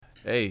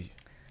Hey,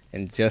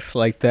 And just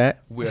like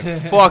that, we're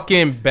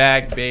fucking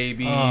back,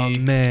 baby. Oh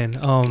man.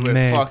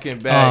 We're fucking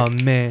back.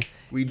 Oh man.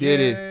 We did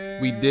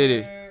it. We did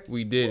it.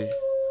 We did it.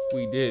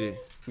 We did it.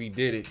 We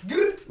did it.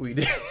 We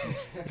did it.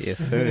 yes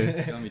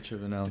sir. Got me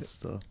tripping out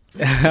still.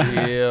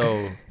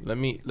 Yo, let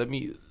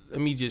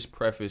me just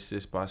preface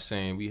this by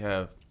saying we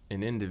have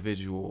an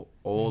individual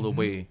all the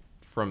way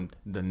from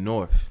the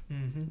north.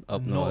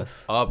 Up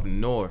north. Up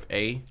north,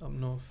 eh? Up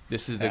north.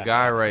 This is the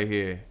guy right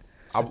here.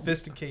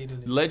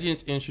 Sophisticated.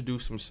 Legends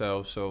introduce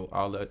themselves, so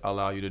I'll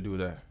allow you to do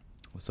that.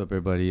 What's up,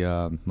 everybody?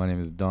 My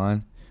name is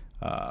Don.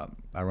 I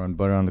run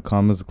Butter on the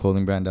Commas, a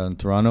clothing brand out in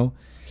Toronto.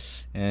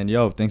 And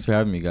yo, thanks for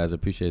having me, guys. I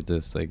appreciate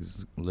this. Like,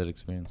 it's a lit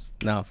experience.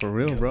 Nah, for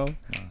real, bro.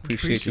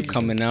 Appreciate you you.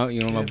 coming out.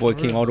 You know, my Yeah, boy for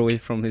came real. all the way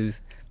from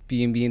his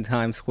B&B in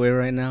Times Square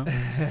right now.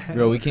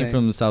 Bro, we I'm came saying?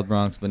 from the South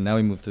Bronx, but now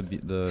we moved to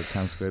the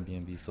Times Square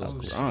B&B. So it's Oh,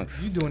 cool. shit.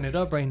 Bronx. You doing it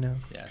up right now?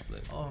 Yeah, it's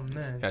lit. Oh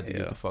man. Had to Yeah.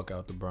 get the fuck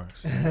out the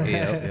Bronx.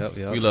 Yep.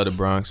 We love the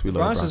Bronx. We love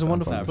Bronx the is a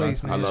wonderful Nah,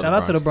 place, Bronx. I man. love Shout the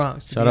out to the Bronx.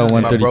 Bronx. to Shout be out honest.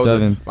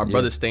 137. My Yeah.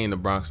 brother stay in the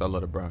Bronx. I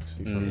love the Bronx.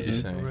 You feel me?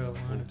 Just For saying. real,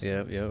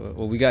 100%. Yep.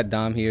 Well, we got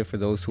Dom here for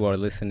those who are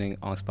listening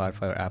on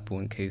Spotify or Apple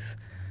in case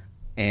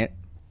Ant,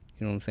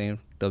 you know what I'm saying?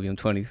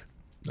 WM20s.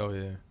 Oh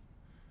yeah.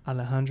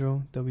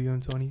 Alejandro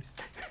WM20s.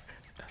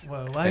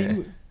 Well, why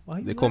you?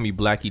 They call me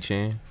Blackie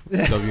Chan.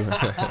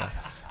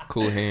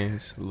 Cool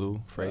Hands,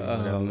 Lou, Freddie, Oh,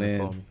 whatever they man.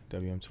 call me.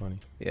 WM20.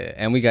 Yeah,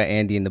 and we got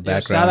Andy in the Yo,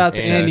 background. shout out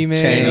to And, Andy,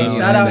 man. Chang. Shout out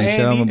Shout out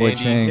my Andy. boy Andy.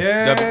 Chang.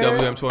 Yeah.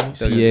 WM20.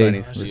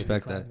 W20. PA,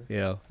 respect that.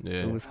 Yeah, Yeah.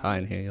 it was high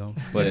in here, yo.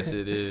 Yes,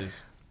 it is.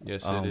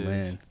 Yes, Oh it is.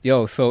 man,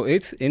 yo, so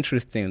it's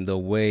interesting the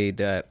way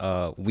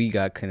that we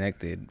got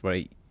connected,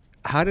 right?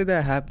 How did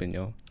that happen,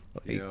 yo?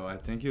 Like, Yo, I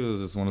think it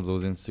was just one of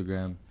those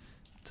Instagram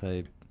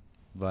type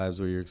vibes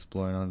where you're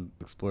exploring on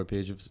Explore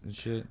page and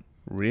shit.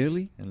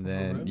 really? And For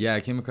then, real? yeah, I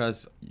came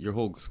across your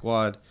whole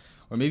squad.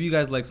 Or maybe you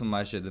guys like some of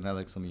my shit, then I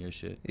like some of your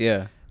shit.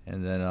 Yeah,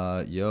 And then,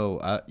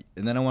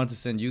 and then I wanted to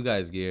send you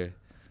guys gear.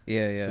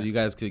 yeah, So you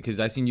guys could, because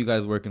I seen you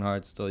guys working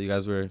hard still. You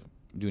guys were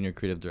doing your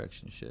creative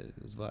direction shit.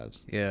 It was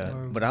vibes. yeah.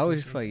 Or- But I was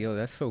just like, yo,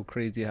 that's so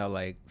crazy how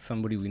like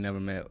somebody we never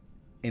met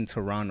in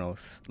Toronto,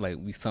 like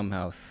we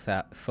somehow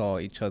saw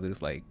each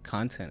other's like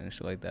content and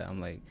shit like that.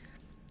 I'm like,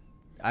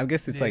 I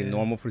guess it's like Yeah.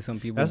 normal for some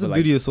people. That's the but,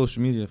 beauty of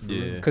social media. For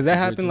Yeah. real. because that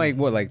happened like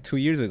what, like 2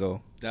 years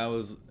ago. That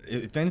was,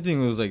 if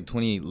anything, it was like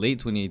late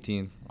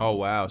 2018. Oh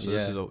wow! So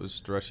Yeah. this is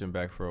stretching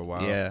back for a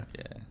while. Yeah,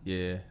 Yeah.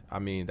 Yeah. I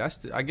mean,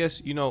 I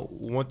guess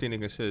one thing to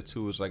consider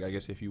too is like I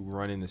guess if you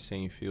run in the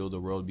same field,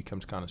 the world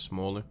becomes kind of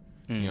smaller.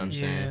 You know what I'm Yeah.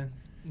 saying?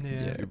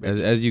 Yeah. Yeah.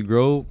 As you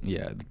grow,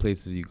 yeah, the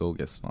places you go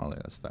get smaller.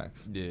 That's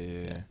facts.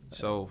 Yeah.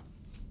 So,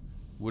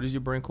 what is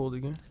your brand called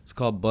again? It's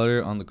called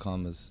Butter on the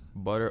Commas.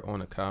 Butter on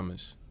the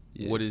Commas.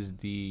 Yeah. What is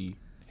the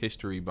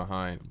history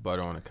behind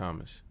Butter on the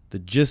Commas? The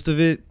gist of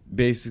it,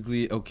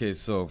 basically, okay,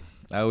 so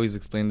I always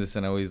explain this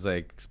and I always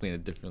like explain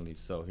it differently.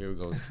 So here it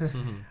goes.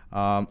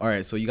 All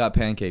right, so you got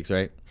pancakes,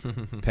 right?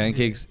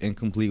 Pancakes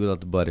incomplete without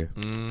the butter.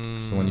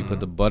 So when you put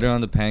the butter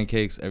on the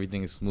pancakes,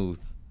 everything is smooth.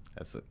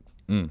 That's it.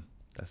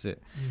 That's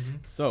it.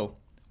 So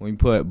when you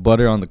put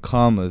butter on the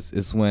commas,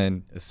 it's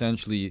when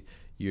essentially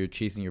you're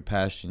chasing your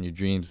passion, your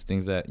dreams,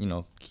 things that, you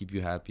know, keep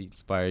you happy,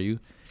 inspire you.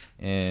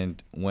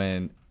 And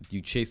when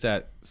you chase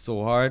that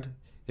so hard,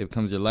 it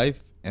becomes your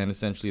life, and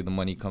essentially the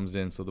money comes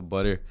in. So the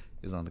butter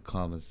is on the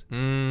commas.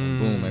 And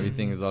boom,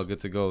 everything is all good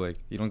to go. Like,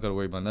 you don't got to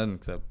worry about nothing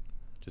except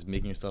just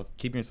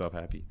keeping yourself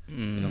happy. You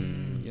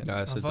know? Yeah.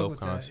 That's I a fuck dope with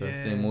that, concept.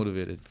 yeah. Stay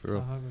motivated, for I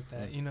real. fuck with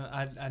that. You know,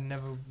 I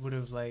never would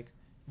have like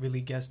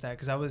really guessed that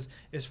because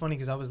it's funny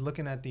because I was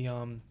looking at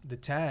the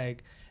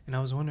tag and I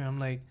was wondering, I'm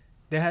like,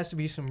 there has to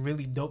be some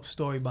really dope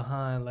story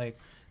behind like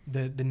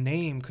the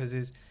name because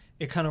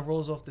it kind of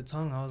rolls off the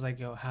tongue. I was like,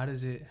 yo, how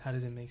does it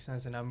make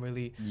sense? And I'm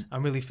really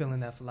feeling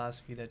that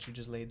philosophy that you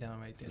just laid down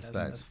right there.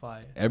 That's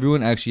fire.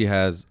 Everyone actually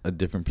has a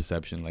different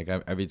perception. Like,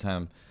 every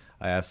time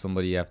I ask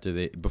somebody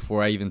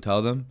before I even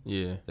tell them,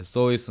 Yeah. it's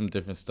always some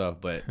different stuff.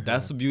 But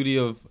that's the beauty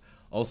of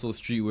also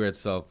streetwear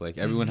itself. Like,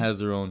 everyone has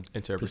their own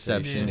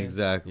perception. Yeah.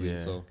 Exactly.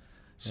 Yeah. So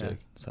yeah, Sick.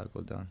 that's how it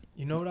go down.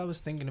 You know what I was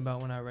thinking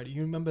about when I read it?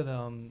 You remember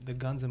the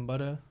Guns and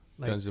Butter?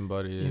 Like, Guns and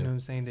Butter, yeah. You know what I'm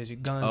saying? There's your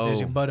guns, there's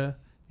your Oh. butter.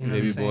 You know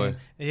Baby what I'm saying? boy.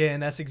 Yeah,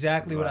 and that's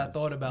exactly what I Vibes.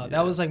 thought about. Yeah.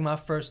 That was like my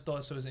first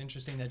thought. So it's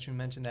interesting that you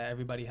mentioned that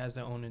everybody has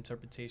their own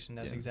interpretation.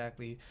 That's Yeah.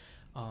 exactly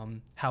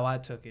how I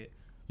took it.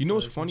 You know So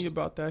what's it's funny interesting.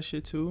 about that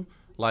shit too?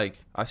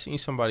 Like, I seen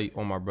somebody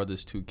on my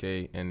brother's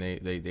 2K and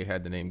they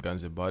had the name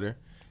Guns and Butter.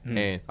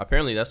 And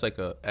apparently that's like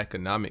a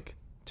economic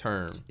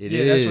term. It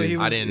Yeah, that's what he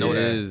was- I didn't know It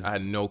that. is. I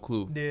had no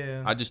clue.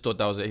 Yeah. I just thought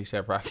that was an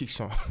ASAP Rocky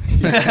song.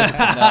 Nah,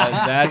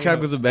 that track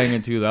was a banger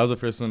too. That was the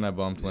first one I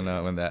bumped when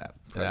that That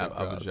project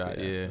I was dropped.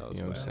 dry, yeah, that was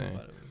you know what I'm fire. saying?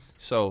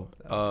 So,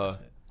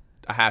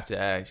 I have to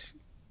ask.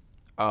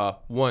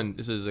 One,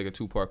 this is like a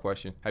two-part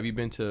question. Have you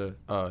been to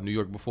New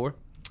York before?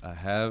 I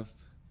have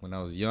when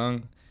I was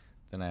young,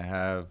 then I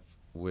have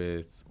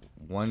with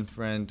one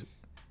friend,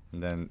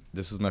 and then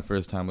this was my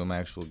first time with my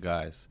actual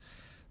guys.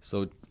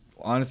 So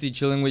honestly,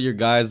 chilling with your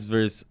guys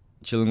versus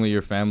chilling with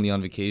your family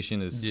on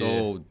vacation is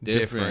so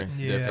different.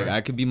 Yeah. Like,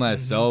 I could be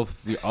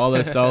myself. We all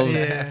ourselves.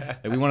 Yeah.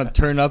 Like, we want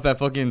to turn up at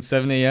fucking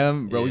 7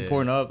 a.m. Bro, we Yeah.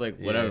 pouring up. Like,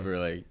 Yeah. whatever.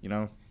 Like, you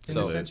know. In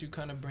So- a sense, you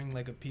kind of bring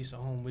like a piece of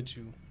home with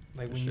you,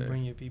 like For when sure. you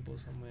bring your people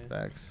somewhere.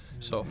 Facts.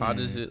 So how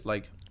does it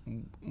like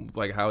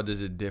how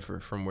does it differ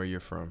from where you're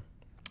from?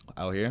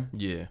 Out here?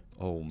 Yeah.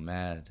 Oh,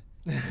 mad.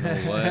 You know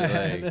what?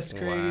 Like, That's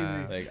crazy.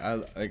 wow.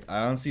 Like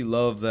I honestly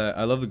love that.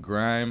 I love the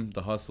grime,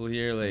 the hustle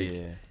here. Like,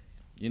 yeah.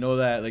 you know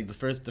that like the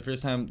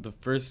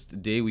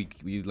first day we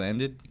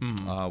landed,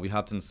 Mhm. we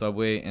hopped in the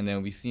subway and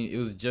then we seen it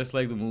was just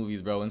like the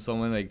movies, bro. When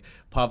someone like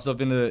pops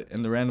up in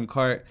the random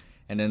cart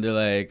and then they're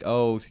like,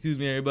 "Oh, excuse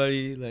me,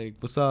 everybody. Like,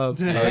 what's up?"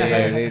 Oh,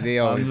 yeah, they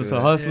always I'm do just a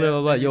that. hustler. Yeah,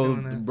 blah, blah. they be Yo,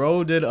 doing that.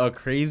 bro did a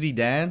crazy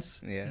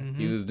dance. Yeah. Mhm.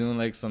 He was doing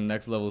like some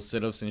next level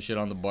sit ups and shit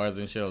on the bars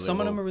and shit. I was Some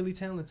like, of them whoa. are really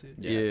talented.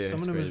 Yeah, Some it's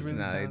of them is crazy. really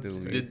Nah, they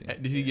talented. do.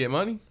 Did he get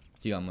money?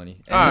 He got money.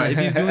 And Alright. if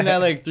he's doing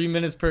that like 3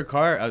 minutes per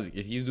car,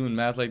 if he's doing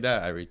math like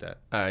that, I rate that.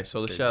 All right, so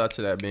let's Crazy. shout out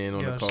to that man on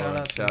Yo, the call. shout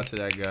out To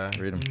that guy.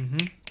 Rate him.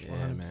 Mm-hmm.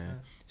 Yeah,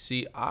 man.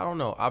 See, I don't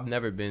know. I've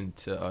never been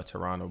to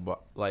Toronto,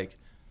 but like,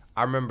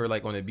 I remember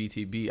like on the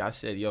BTB, I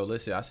said, "Yo,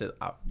 listen," I said,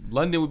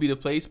 "London would be the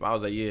place," but I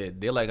was like, "Yeah,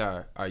 they're like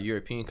our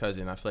European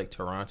cousin." I feel like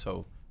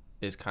Toronto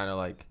is kind of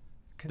like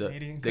the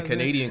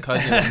Canadian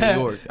cousin of New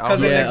York. I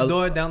was Cousin like, next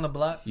door down the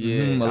block.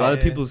 Yeah, Mhm. A lot of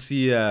Yeah. people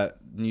see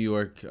New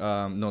York,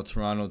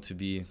 Toronto to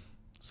be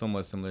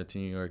somewhat similar to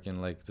New York in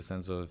like the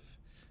sense of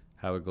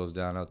how it goes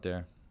down out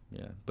there.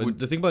 Yeah, but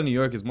the thing about New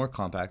York is more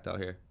compact out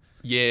here.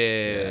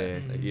 yeah,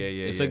 Mhm.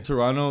 yeah. It's like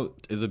Toronto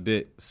is a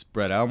bit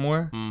spread out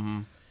more, Mm-hmm.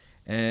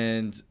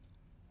 and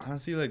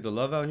honestly, like the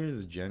love out here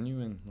is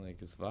genuine. Like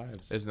it's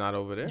vibes. It's not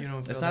over there. You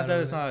don't feel It's not that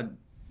over it's there? not.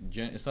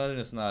 It's not that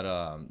it's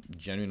not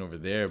genuine over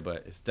there,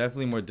 but it's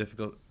definitely more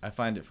difficult. I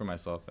find it for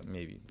myself,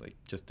 maybe like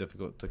just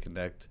difficult to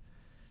connect.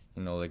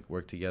 You know, like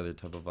work together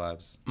type of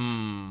vibes.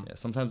 Mm. Yeah,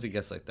 sometimes it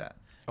gets like that.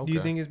 Okay. Do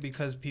you think it's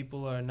because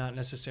people are not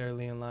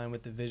necessarily in line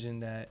with the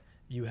vision that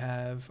you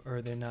have,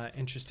 or they're not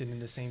interested in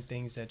the same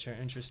things that you're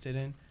interested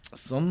in?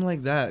 Something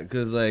like that,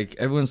 cause like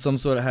everyone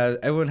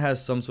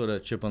has some sort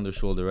of chip on their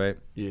shoulder, right?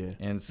 Yeah.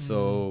 And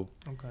so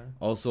Okay.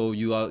 also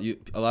you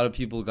a lot of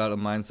people got a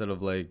mindset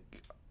of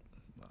like,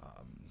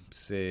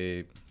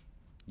 say,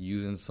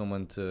 using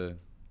someone to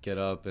get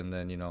up and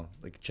then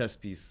like chess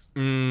piece,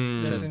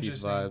 Mm. That's chess piece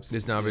interesting. vibes.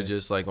 It's never Yeah.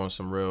 just like on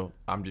some real.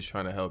 I'm just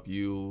trying to help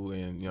you,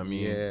 and you know what I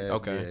mean. Yeah.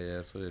 Okay. Yeah,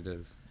 that's what it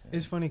is.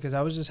 It's funny because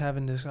I was just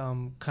having this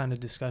kind of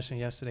discussion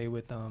yesterday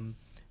with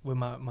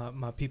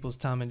my people's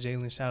Tom and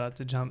Jalen. Shout out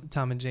to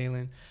Tom and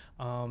Jalen.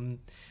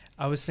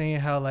 I was saying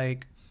how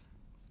like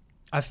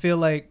I feel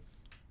like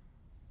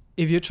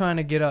if you're trying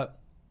to get up,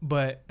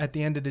 but at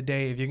the end of the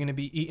day, if you're gonna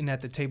be eating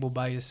at the table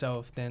by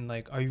yourself, then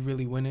like, are you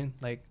really winning?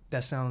 Like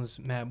that sounds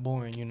mad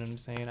boring. You know what I'm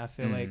saying? I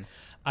feel like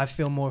I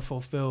feel more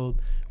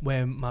fulfilled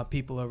when my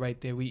people are right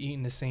there. We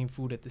eating the same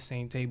food at the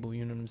same table.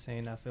 You know what I'm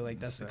saying? I feel like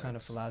that's the kind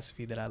of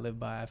philosophy that I live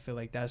by. I feel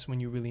like that's when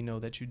you really know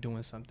that you're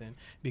doing something.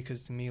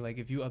 Because to me, like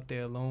if you up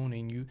there alone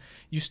and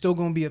you still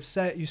gonna be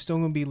upset, you still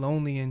gonna be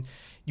lonely, and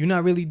you're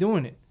not really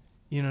doing it.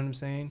 You know what I'm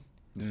saying?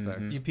 It's Mhm.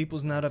 facts. Your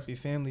people's not up, your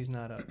family's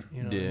not up.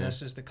 You know, Yeah. and that's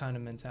just the kind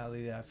of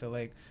mentality that I feel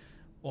like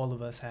all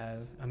of us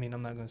have. I mean,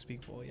 I'm not gonna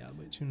speak for all y'all,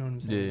 but you know what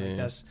I'm saying? Yeah. Like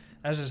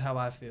that's just how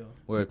I feel.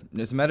 Where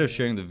it's a matter of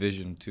sharing the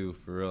vision too,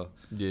 for real.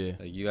 Yeah.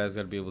 Like you guys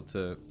got to be able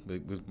to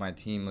with my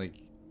team. Like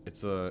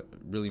it's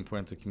really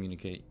important to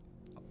communicate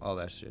all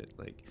that shit.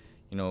 Like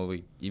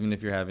even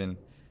if you're having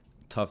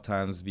tough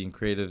times being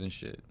creative and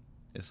shit,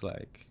 it's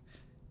like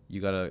you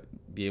gotta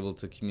be able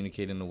to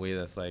communicate in a way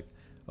that's like,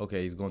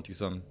 okay, he's going through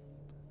something,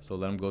 so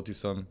let him go through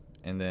something,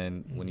 and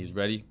then when he's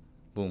ready,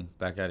 boom,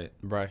 back at it.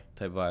 Right.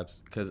 Type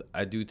vibes. Because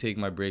I do take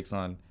my breaks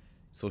on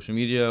social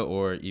media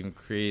or even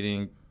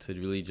creating to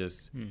really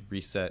just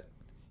reset,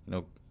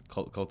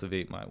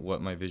 cultivate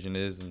what my vision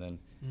is, and then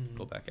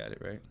go back at it,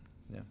 right?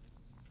 Yeah.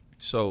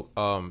 So,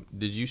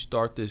 did you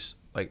start this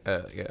like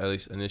at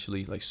least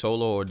initially like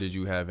solo, or did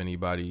you have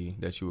anybody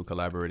that you were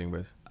collaborating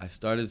with? I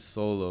started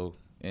solo,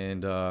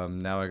 and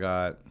now I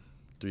got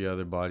 3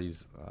 other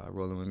bodies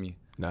rolling with me.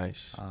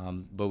 Nice.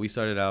 But we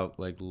started out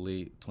like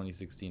late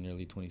 2016,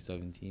 early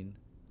 2017.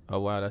 Oh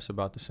wow, that's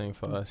about the same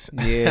for us.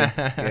 Yeah,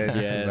 just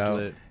it's about.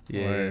 lit.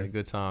 Yeah, Word.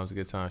 good times.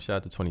 Shout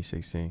out to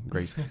 2016.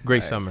 Great summer.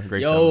 Great summer.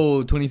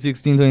 Yo,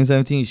 2016,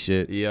 2017,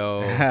 shit. Yo.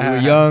 We were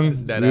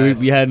young. That we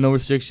ass. had no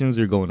restrictions.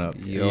 We were going up.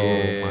 Yo,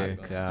 Yeah.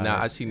 my God.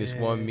 Now I seen this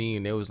one Yeah.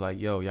 meme. They was like,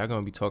 "Yo, y'all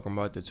gonna be talking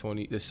about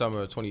the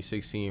summer of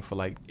 2016 for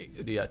like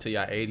till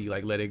y'all 80,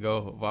 like let it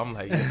go." But I'm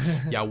like,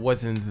 y'all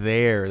wasn't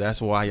there.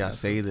 That's why y'all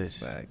say this.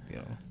 Fact,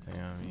 yo. You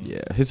know what I mean?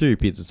 Yeah, history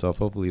repeats itself.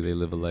 Hopefully, they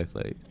live a life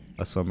like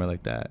a summer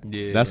like that.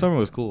 Yeah. That summer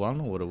was cool. I don't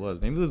know what it was.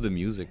 Maybe it was the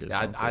music or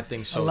I, something. I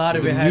think so. A lot too.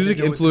 of it the had to music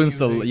do with the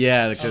influenced music.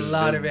 yeah, because A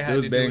lot of it had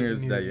those to do with the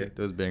bangers that music. year.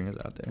 Those bangers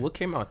out there. What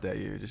came out that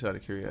year? Just out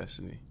of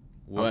curiosity.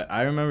 What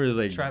I remember is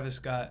like Travis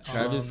Scott.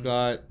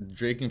 Scott,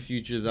 Drake and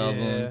Future's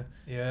album.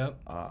 Yeah.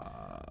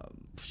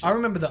 Shit. I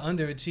remember the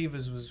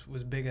Underachievers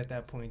was big at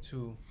that point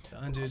too. The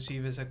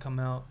Underachievers had come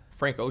out.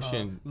 Frank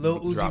Ocean Lil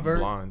Uzi dropped Vert.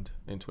 Blonde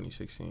in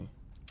 2016.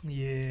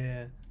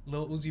 Yeah.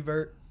 Lil Uzi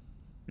Vert.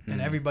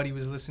 and everybody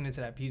was listening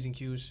to that P's and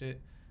Q's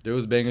shit. There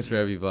was bangers for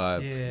every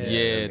vibe.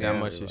 Yeah, that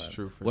much is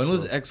true. When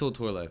was EXO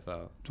Tour Life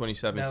out?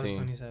 2017. That was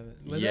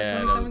 2017. Was Yeah,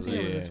 that 2017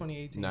 or was it yeah.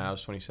 2018? Nah, it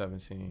was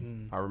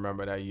 2017. I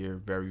remember that year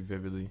very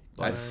vividly.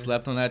 I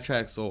slept on that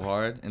track so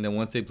hard, and then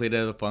once they played it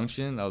at a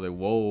function, I was like,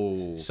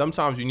 "Whoa!"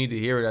 Sometimes you need to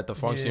hear it at the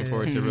function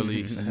for it to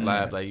really Yeah.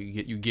 slap. Like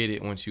you get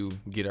it once you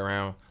get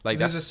around. Like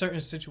There's that's a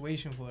certain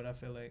situation for it. I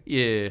feel like.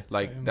 yeah.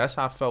 Like Certain- that's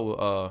how I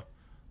felt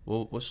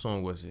with what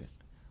song was it?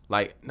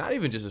 Like not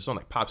even just a song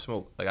like Pop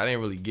Smoke. Like I didn't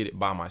really get it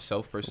by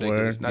myself per se. 'Cause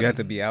Word. it's not You have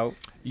to be out.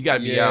 You got to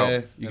be Yeah, out.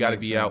 that You got to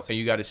makes be out, sense. and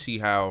you got to see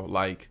how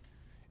like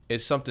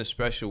it's something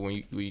special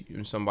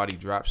when somebody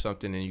drops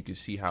something and you can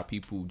see how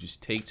people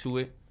just take to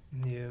it.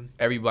 Yeah.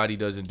 Everybody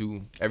doesn't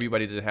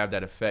have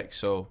that effect.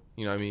 So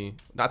you know what I mean.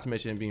 Not to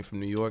mention being from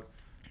New York.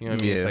 You know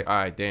what I mean. It's Yeah. like all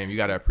right, damn, you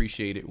got to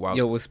appreciate it. While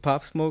Yo, was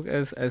Pop Smoke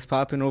as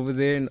popping over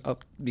there and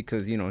up?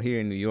 Because you know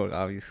here in New York,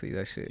 obviously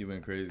that shit. He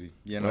went crazy.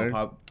 Yeah, no, Word?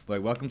 pop.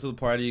 Like, Welcome to the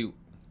Party.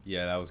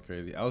 Yeah, that was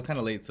crazy. I was kind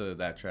of late to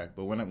that track,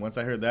 but once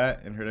I heard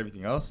that and heard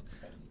everything else,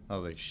 I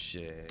was like,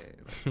 shit.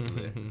 It's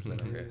lit. It's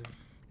lit over here.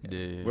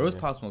 yeah, Where was yeah.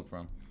 Pop Smoke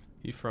from?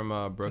 He from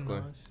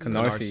Brooklyn.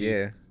 Canarsie,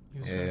 yeah, He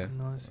was Yeah. from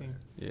Canarsie.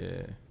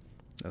 Yeah.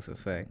 that's a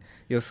fact.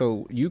 Yo,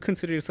 so you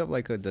consider yourself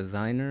like a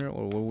designer,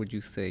 or what would you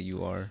say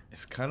you are?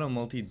 It's kind of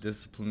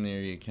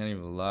multidisciplinary. I can't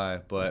even lie.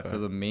 But Okay. for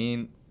the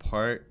main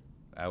part,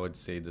 I would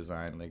say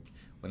design. Like,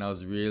 when I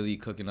was really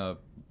cooking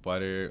up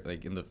butter,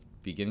 like in the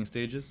beginning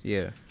stages,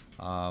 Yeah.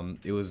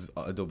 it was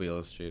Adobe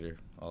Illustrator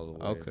all the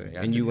way. Okay. Like,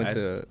 I And you went I-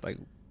 to like.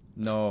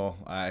 No,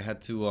 I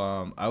had to.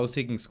 I was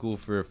taking school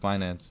for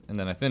finance, and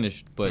then I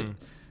finished. But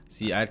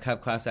see, I'd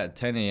have class at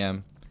 10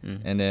 a.m.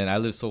 And then I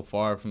lived so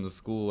far from the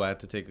school, I had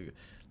to take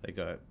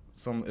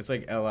it's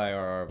like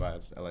LIRR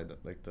vibes,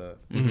 like the.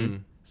 Mm-hmm.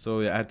 So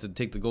yeah, I had to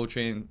take the GO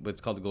train, but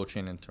it's called the GO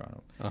train in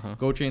Toronto. Uh-huh.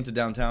 GO train to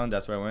downtown.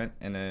 That's where I went,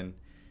 and then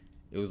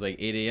it was like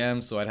 8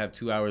 a.m. So I'd have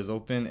 2 hours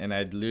open, and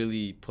I'd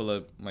literally pull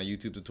up my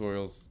YouTube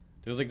tutorials.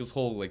 There was like this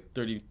whole like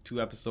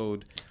 32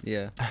 episode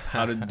Yeah.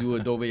 how to do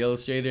Adobe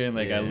Illustrator, and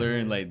like I Yeah.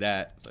 learned like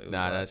that. So it was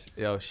Nah, wild.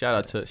 that's shout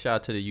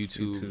out to the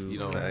YouTube. You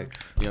know,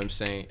 facts. you know what I'm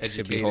saying.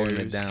 Should be holding it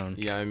Educators, down.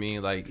 You know what I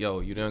mean? Like, yo,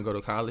 you didn't go to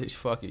college?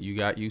 Fuck it, you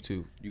got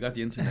YouTube. You got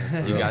the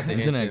internet. You got the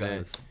internet. got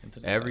us.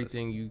 Internet got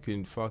Everything you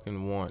can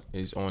fucking want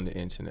is on the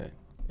internet,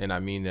 and I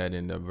mean that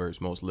in the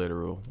most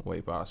literal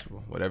way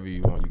possible. Whatever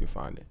you want, you can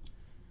find it.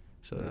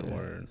 So That yeah.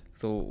 word.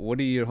 So what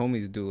do your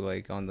homies do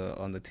like on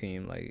the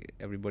team? Like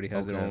everybody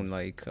has their Okay. own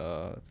like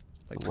Role,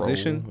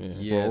 position. yeah.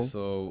 Yeah, Role?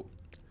 so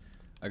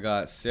I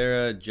got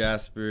Sarah,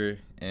 Jasper,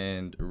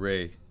 and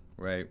Ray,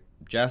 right?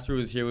 Jasper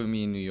was here with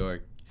me in New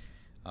York.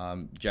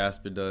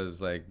 Jasper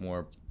does like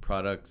more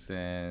products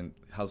and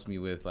helps me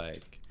with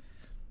like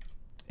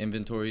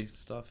inventory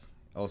stuff.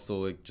 Also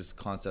like just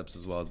concepts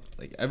as well.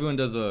 Like everyone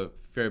does a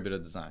fair bit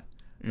of design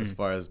as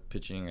far as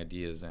pitching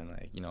ideas, and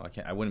like, you know,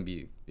 I wouldn't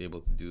be able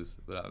to do this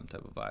without them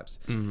type of vibes.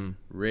 Mm-hmm.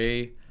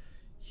 Ray,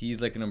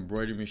 he's like an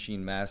embroidery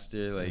machine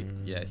master. Like,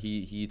 yeah,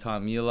 he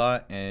taught me a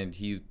lot, and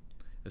he's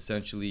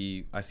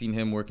essentially, I seen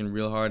him working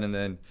real hard, and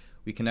then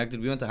we connected.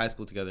 We went to high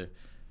school together.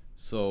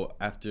 So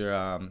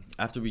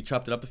after we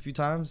chopped it up a few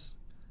times,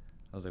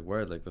 I was like,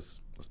 word, like let's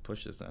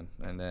push this then.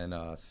 And then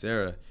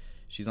Sarah,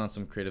 she's on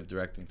some creative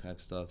directing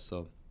type stuff.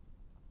 So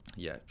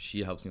yeah,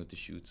 she helps me with the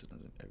shoots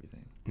and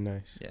everything.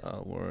 Nice. Yeah.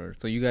 Word.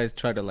 So you guys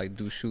try to like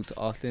do shoots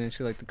often and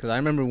shit like that? Because I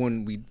remember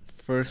when we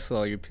first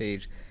saw your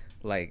page,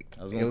 like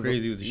I was going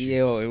crazy with the shoots.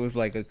 Yo, it was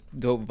like a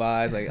dope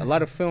vibe, like a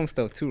lot of film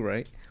stuff too,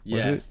 right? Was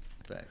Yeah. it?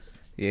 Thanks.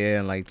 Yeah,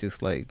 and like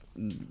just like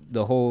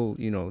the whole,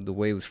 you know, the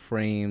way it was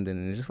framed,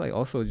 and just like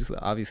also just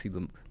obviously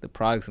the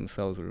products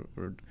themselves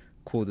were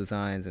cool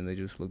designs, and they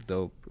just look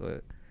dope.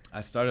 But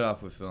I started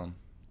off with film.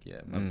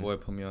 Yeah, my Mm. boy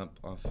put me up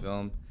on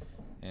film,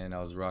 and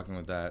I was rocking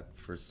with that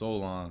for so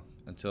long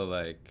until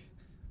like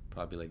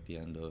probably like the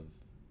end of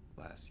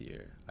last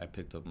year. I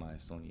picked up my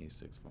Sony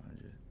A6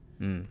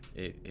 400,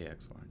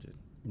 AX 400,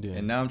 Yeah.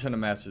 and now I'm trying to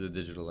master the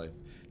digital life.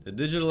 The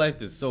digital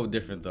life is so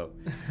different though.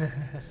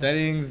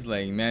 Settings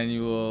like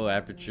manual,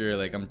 aperture,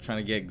 like I'm trying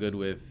to get good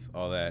with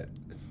all that.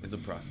 It's a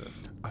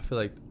process. I feel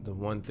like the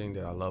one thing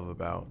that I love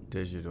about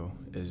digital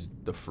is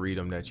the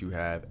freedom that you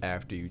have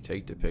after you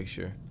take the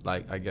picture.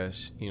 Like, I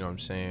guess, you know what I'm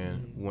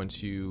saying,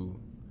 once you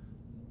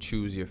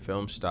choose your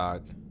film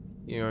stock,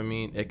 you know what I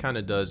mean, it kind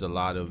of does a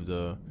lot of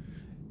the,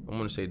 I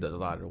want to say it does a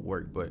lot of the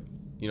work, but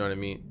you know what I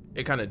mean,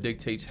 it kind of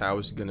dictates how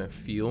it's going to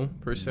feel,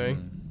 per se.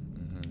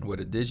 With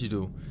a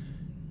digital,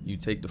 you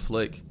take the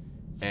flick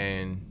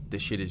and the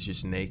shit is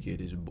just naked.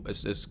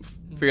 It's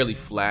fairly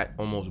flat,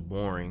 almost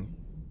boring.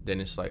 Then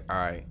it's like, all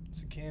right,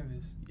 It's a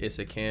canvas. it's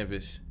a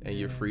canvas, and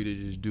you're Yeah. free to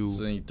just do.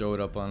 So then you throw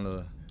it up on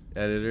the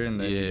editor, and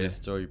then you Yeah.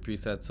 just throw your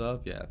presets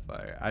up. Yeah,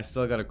 fire. I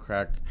still got to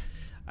crack.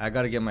 I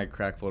got to get my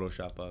crack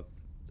Photoshop up.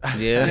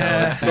 yeah,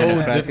 Yeah, It's so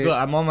Crack it. difficult.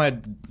 I'm on my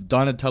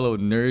Donatello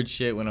nerd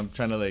shit when I'm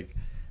trying to like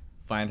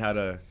find how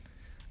to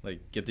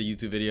like get the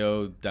YouTube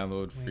video,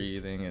 download free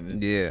thing,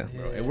 and Yeah.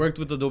 bro, it worked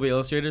with Adobe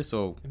Illustrator.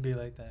 So It'd be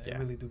like that. Yeah. It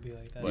really do be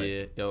like that. But-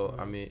 Yeah, yo,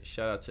 I mean,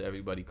 shout out to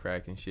everybody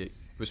cracking shit.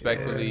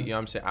 respectfully, you know what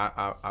I'm saying?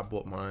 I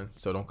bought mine,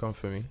 so don't come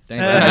for me.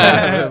 Thank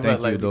But, you,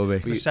 like,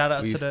 Dobe. we- Shout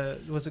out we- to the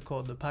what's it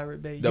called? The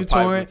Pirate Bay. The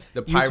uTorrent.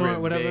 the uTorrent, Pirate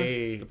whatever.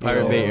 Bay, The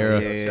Pirate Bay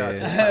era. Yeah. Shout out to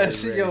the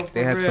Pirate Yo, Bay. for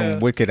They had real. some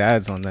wicked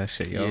ads on that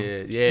shit, yo. Yeah, Yo,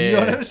 them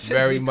yeah, shits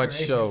very be much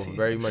so, crazy.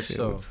 very much Shit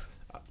so.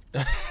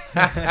 was-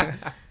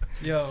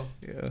 Yo,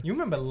 Yeah. you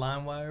remember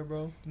LimeWire,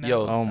 bro?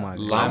 Yo, Oh my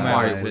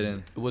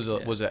LimeWire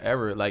God. was an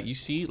error. Like you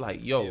see, like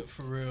yo, Yeah,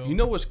 for real. you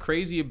know what's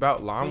crazy about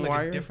It was like a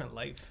LimeWire? different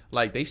life.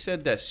 Like they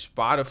said that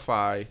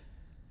Spotify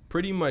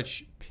pretty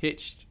much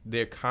pitched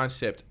their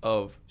concept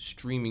of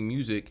streaming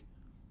music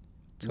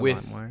To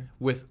with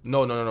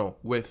LimeWire?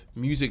 with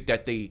music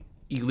that they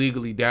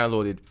illegally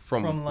downloaded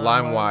from, From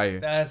LimeWire.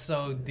 That's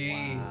so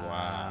deep.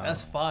 Wow.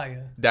 That's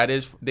fire. That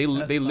is they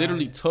That's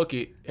literally fire. took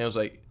it and was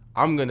like,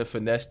 I'm gonna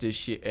finesse this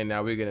shit, and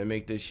now we're gonna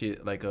make this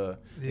shit like a.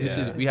 This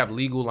is Yeah. we have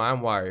legal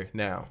LimeWire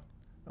now.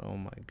 Oh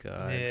my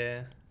god.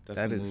 Yeah.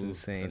 That's That a is move.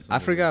 insane. That's a I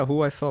move. forgot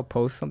who I saw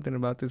post something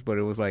about this, but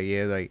it was like,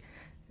 yeah, like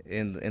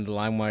in the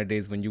LimeWire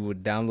days when you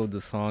would download the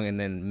song and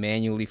then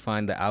manually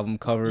find the album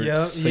cover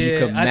Yep. so yeah. you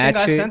could I match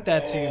think I it. sent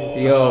that to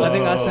you. Yo, I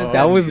think I sent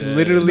that to was you.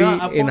 literally No,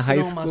 I in posted high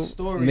it on my school,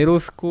 story. middle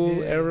school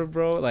Yeah. era,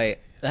 bro.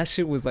 Like that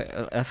shit was like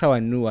that's how I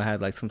knew I had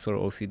like some sort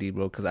of OCD,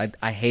 bro. Because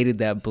I hated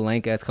that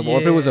blank ass cover.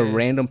 Or if it was a Yeah.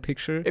 random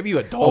picture. It be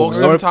a dog Or-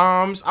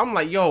 sometimes. I'm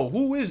like, yo,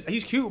 who is?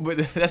 He's cute, but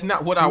that's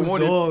not what I He was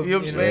wanted. dog, you know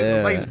what I'm you saying?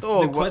 know? It's a nice The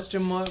dog.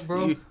 question mark,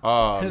 bro.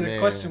 Oh the man,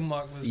 question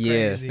mark was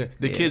Yeah. crazy.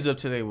 The Yeah. kids of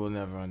today will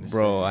never understand.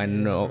 Bro, I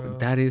know bro.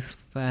 that is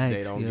facts.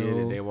 They don't yo. get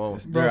it. They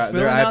won't. Bro, They're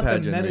filling out iPad the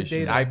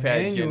generation. metadata iPad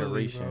manually,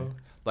 generation. bro.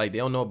 Like they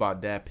don't know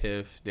about that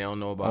piff. They don't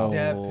know about. Oh.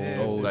 That Oh, piff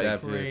Oh, is like,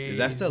 that is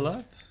that still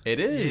up? It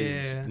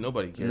is. Yeah.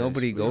 Nobody cares.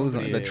 Nobody goes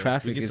on Yeah. the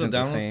traffic. We can still isn't the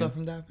download same. stuff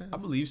from that. I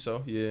believe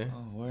so. Yeah.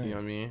 Oh, word. You know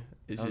what I mean?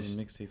 It's That was just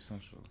mixtape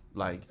central.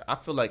 like I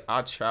feel like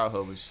our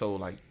childhood was so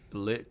like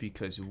lit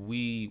because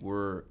we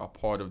were a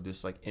part of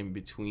this like in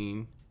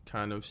between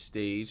kind of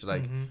stage.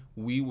 Like Mhm.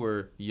 we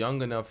were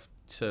young enough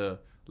to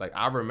like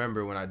I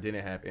remember when I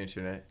didn't have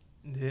internet.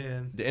 Yeah.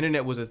 The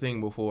internet was a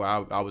thing before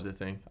I was a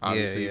thing,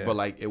 obviously, yeah. but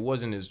like it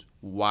wasn't as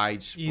Easily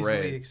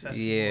widespread. accessible.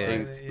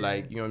 Yeah.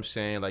 Like you know what I'm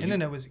saying? Like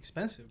internet was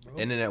expensive, bro.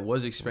 internet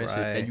was expensive,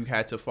 Right. and you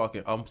had to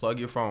fucking unplug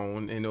your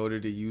phone in order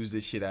to use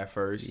this shit at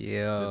first.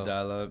 Yeah. The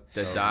dial up.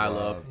 The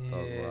dial-up.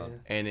 Yeah.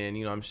 And then,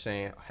 you know what I'm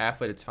saying,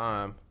 half of the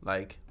time,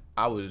 like,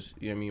 I was,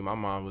 you know what I mean, my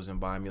mom wasn't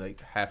buying me,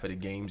 like, half of the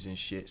games and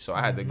shit. So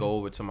I had to go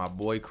over to my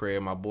boy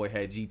crib. My boy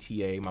had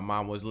GTA. My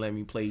mom was letting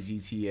me play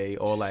GTA,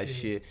 all that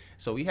shit.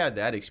 So we had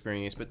that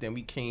experience. But then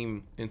we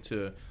came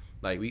into,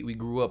 like, we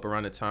grew up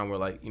around the time where,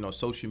 like, you know,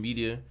 social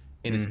media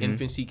in its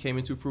infancy came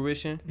into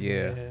fruition.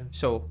 Yeah.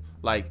 So,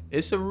 like,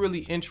 it's a really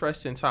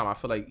interesting time. I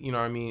feel like, you know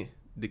what I mean,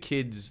 the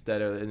kids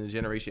that are in the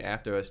generation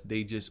after us,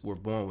 they just were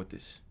born with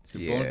this.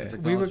 Yeah.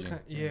 We were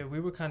we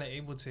were kind of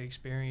able to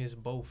experience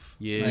both.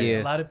 Yeah. Like,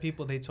 Yeah. a lot of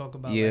people they talk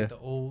about Yeah. like the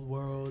old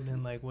world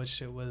and like what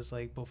shit was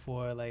like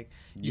before, like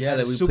you Yeah, had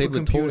that a we played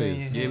with supercomputer in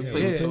toys. your Yeah,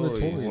 we hand. played with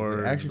toys.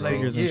 Word, Action bro.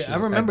 figures and Yeah, shit. I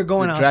remember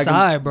going the Dragon-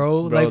 outside,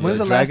 bro. Bro, Like when's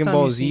the last Dragon time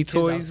Ball you Z seen kids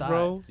toys, outside?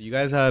 bro? You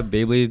guys have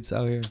Beyblades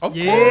out here? Of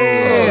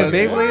Yeah, course.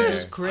 Beyblades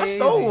was I crazy.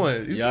 stole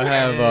one. Y'all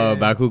have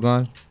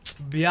Bakugan?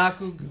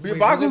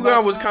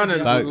 Bakugan was kind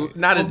Bak- of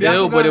not as Byakugan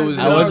ill, but it is was.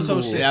 the I it Naruto was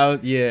cool.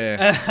 shit.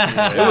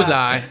 Yeah. It was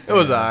I. It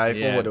was I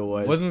Yeah. for what it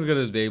was. Wasn't as good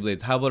as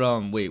Beyblades. How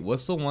about wait,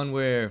 what's the one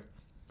where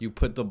you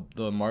put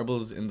the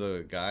marbles in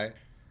the guy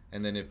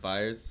and then it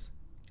fires?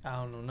 I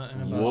don't know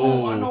nothing about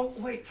Whoa. I know.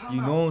 Wait, time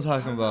You out. know what I'm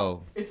talking Time about.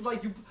 out. It's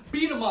like you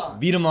beat him on.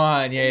 Beat 'em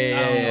on, yeah,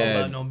 I don't know yeah.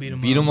 about no Beat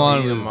 'em Beat 'em on.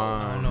 on Beat 'em was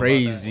on. I don't know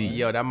crazy.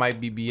 Yo, that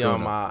might be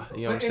beyond my,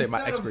 you know what I'm But saying, my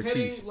instead of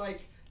expertise. hitting,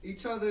 like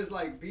each other's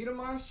like beat 'em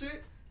on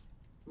shit.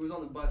 Who's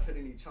on the bus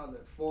hitting each other?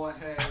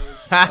 Forehead.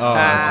 Oh, that's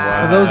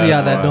wild. For those of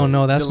y'all that Wow. don't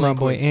know, that's my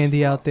boy Delinquents.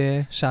 Andy out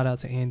there. Shout out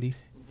to Andy.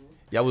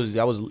 Y'all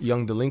was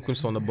young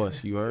delinquents on the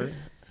bus. You heard?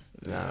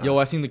 Nah. Yo,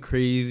 I seen the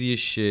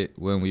craziest shit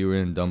when we were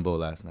in Dumbo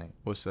last night.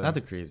 What's that? Not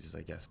the craziest,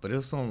 I guess, but it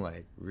was some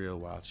like real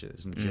wild shit.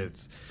 Some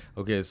jits.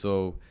 Okay,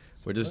 so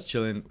we're just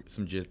chilling.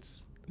 Some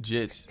jits.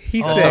 Jits.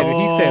 He Oh, said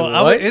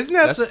what? Isn't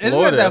that That's isn't that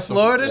Florida. that That's some-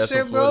 Florida that's some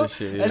shit, bro? Florida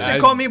shit, yeah. That shit I-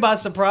 caught me by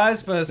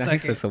surprise for a Nah, he said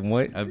second. some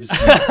what? I've just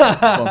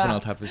bumping all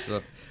type of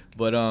stuff.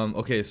 But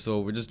okay,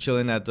 so we're just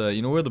chilling at the,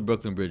 you know where the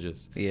Brooklyn Bridge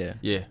is? Yeah.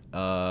 Yeah.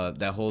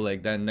 That whole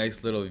like that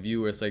nice little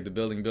view where it's like the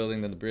building,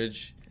 then the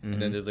bridge,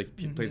 and then there's like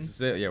places to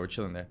sit. Yeah, we're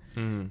chilling there.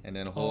 Mhm. And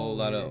then a Oh, whole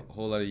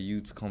lot of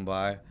youths come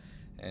by,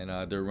 and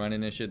they're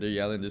running and shit. They're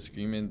yelling, they're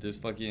screaming. There's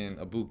fucking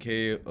a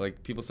bouquet,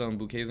 like people selling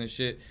bouquets and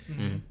shit,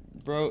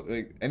 bro.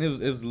 Like, and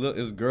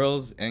it's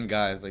girls and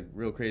guys, like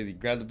real crazy.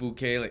 Grab the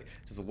bouquet, like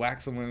just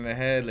whack someone in the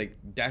head, like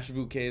dash a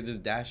bouquet,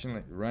 just dashing,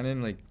 like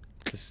running, like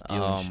just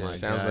stealing Oh shit. my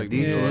Sounds god. like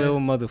These New York. little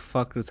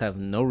motherfuckers have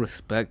no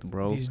respect,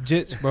 bro. These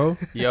jits, bro.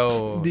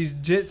 Yo. These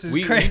jits is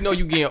we crazy. you know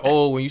you getting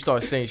old when you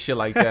start saying shit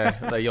like that.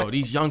 Like, yo,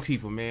 these young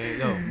people, man.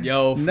 Yo.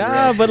 Yo, for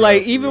Nah, real, but for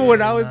like real, even for when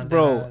real. I was Nah,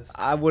 bro, deadass.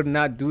 I would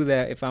not do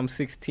that if I'm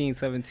 16,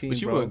 17,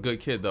 But you bro. were a good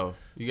kid though.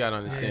 You gotta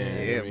understand.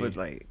 Yeah, you know what I but mean?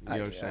 like, you know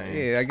what I'm saying?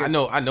 yeah, I guess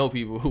I know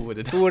people who would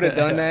have who would have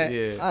done that?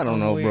 Yeah. I don't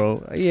know,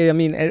 bro. Yeah, I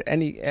mean, at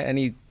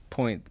any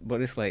point,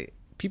 but it's like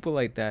people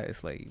like that,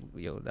 it's like,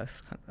 yo,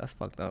 that's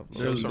fucked up.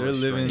 Bro. They're, Some they're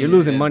living. restraint. You're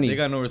losing yeah, money. They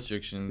got no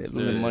restrictions. They're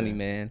losing money,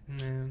 man.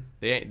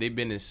 Yeah. They've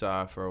been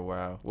inside for a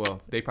while.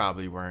 Well, they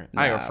probably weren't.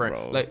 I ain't Nah, gonna front.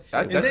 bro. Like If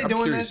that's, they I'm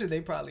doing curious. that shit,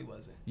 they probably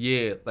wasn't.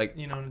 Yeah, like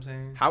You know what I'm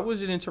saying? how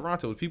was it in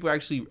Toronto? Was people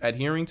actually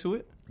adhering to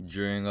it?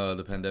 During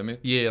the pandemic.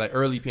 Yeah, like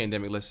early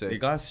pandemic, let's say. It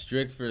got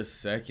strict for a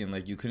second.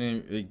 Like you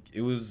couldn't.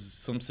 It was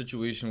some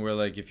situation where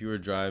like if you were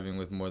driving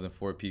with more than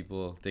 4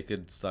 people, they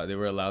could stop. They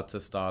were allowed to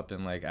stop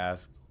and like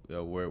ask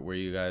where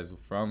you guys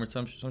from or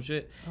some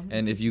shit.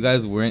 And if you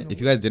guys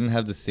didn't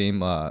have the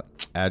same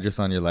address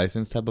on your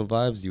license type of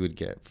vibes, you would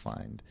get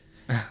fined.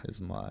 As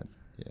mod.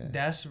 Yeah.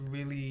 That's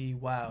really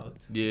wild.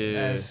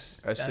 Yeah, That's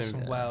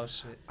some wild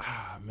shit.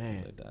 Ah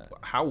man, Like that.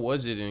 how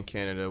was it in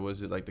Canada?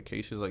 Was it like the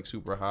cases like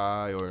super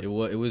high or?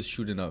 It was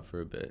shooting up for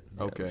a bit.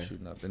 Yeah, it was Okay.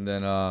 shooting up, and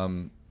then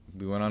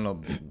we went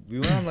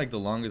on like the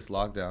longest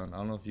lockdown. I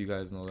don't know if you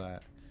guys know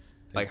that.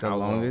 Like The how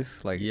long?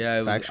 longest, like, Yeah, it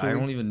was, I factually?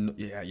 don't even know.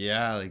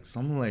 Yeah, like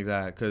something like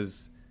that.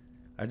 Cause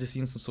I just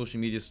seen some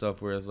social media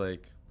stuff where it's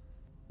like,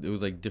 it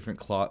was like different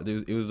cloth.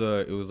 It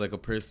was like a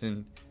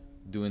person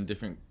doing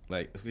different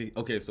like.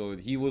 Okay, so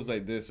he was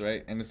like this,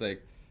 right? And it's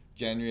like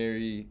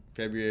January,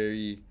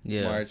 February,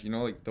 Yeah. March. You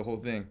know, like the whole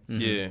thing.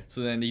 Yeah,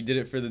 So then he did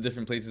it for the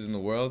different places in the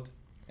world,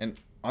 and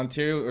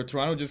Ontario or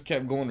Toronto just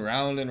kept going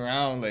round and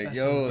round. Like That's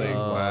yo, like insane.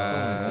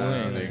 Wow. so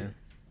insane. Like, man.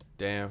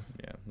 damn.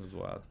 yeah, it was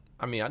wild.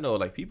 I mean, I know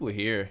like people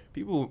here,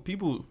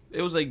 people.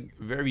 It was like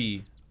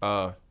very,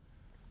 I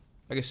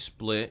guess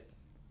split.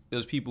 There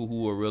was people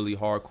who were really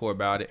hardcore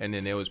about it, and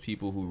then there was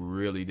people who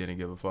really didn't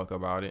give a fuck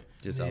about it.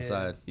 Just Yeah.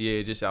 outside.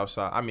 Yeah, just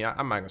outside. I mean,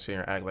 I'm not gonna sit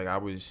here and act like I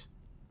was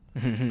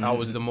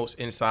the most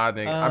inside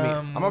thing. I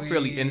mean, I'm a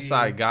fairly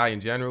inside guy in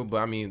general, but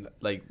I mean,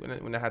 like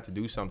when I had to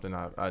do something,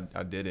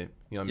 I did it.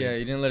 You know what I Yeah, mean?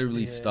 you didn't let it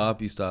really Yeah.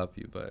 stop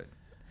you, but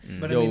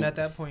But Yo. I mean, at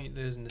that point,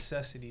 there's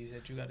necessities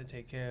that you got to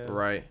take care of.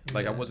 Right.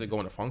 Like I Yeah. wasn't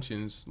going to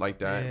functions like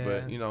that,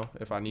 but Yeah. you know,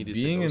 if I needed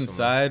being to go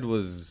inside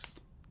was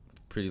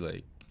pretty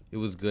like it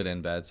was good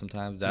and bad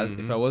sometimes. That if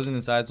Mhm. I wasn't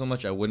inside so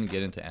much, I wouldn't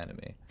get into anime.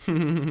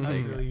 somewhere.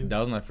 I feel you. That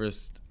was my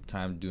first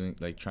time doing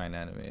like trying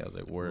anime. I was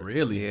like, word.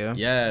 Really? Yeah.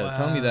 Yeah,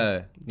 tell me Wow.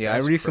 that. Yeah, I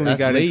That's recently crazy.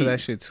 got That's into late. that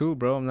shit too,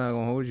 bro. I'm not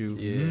gonna hold you.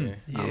 Yeah. Mhm.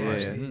 I Yeah.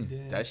 watched you it.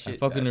 did. That I shit.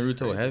 fucking that's Naruto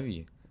crazy.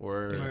 heavy.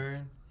 Word. Word.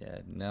 Yeah,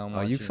 now I'm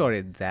Oh, you watching-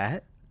 started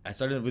that? I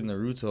started with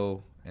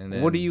Naruto, and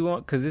then What do you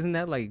want? Cause isn't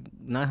that like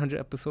 900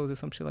 episodes or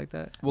some shit like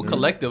that? Well,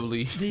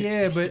 collectively.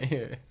 Yeah, but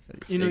Yeah.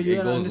 you know, It- you it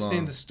gotta goes understand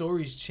long. the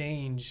stories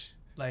change.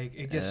 Like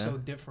it gets Yeah. so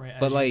different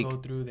But as like- you go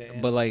through the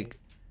anime. But like,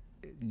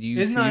 you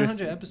It's see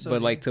 900 episodes,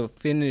 But like yeah. to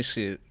finish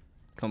it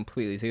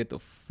completely, to get the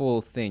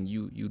full thing,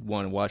 you'd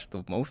want to watch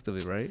the most of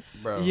it, right?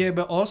 Bro. Yeah,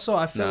 but also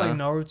I feel Nah. like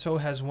Naruto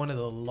has one of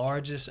the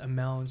largest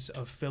amounts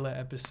of filler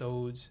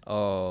episodes.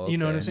 Oh, You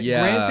know what I'm okay. saying?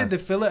 Yeah. Granted, the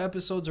filler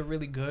episodes are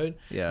really good,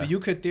 Yeah. but you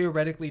could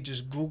theoretically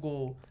just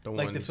Google The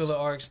like the ones- filler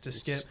arcs to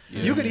skip.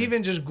 Yeah. You could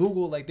even just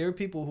Google like there are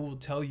people who will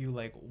tell you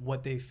like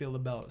what they feel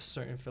about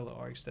certain filler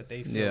arcs that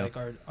they feel Yeah. like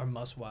are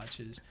must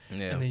watches,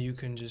 Yeah. and then you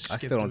can just. I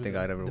skip still don't through think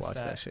the- I'd ever the watch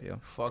that fat. shit, yo.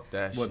 Fuck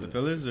that what the shit.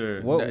 fillers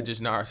or What- That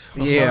just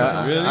Naruto.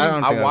 Yeah, Really? I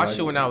don't. I think I'd watched watch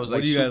it when I was like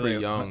what do you super guys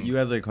like? young. You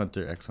guys like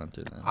Hunter X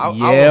Hunter? Then?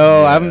 Yo,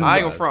 I I'm- ain't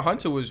gonna front.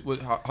 Hunter was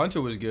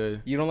Hunter was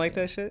good. You don't like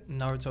that shit?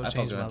 Naruto I fuck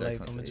changed with my Hunter life. X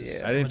Hunter. I'ma just- Yeah. I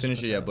I'ma didn't just finish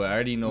put it that yet, out. but I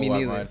already know Me why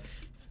neither.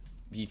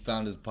 he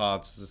found his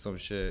pops or some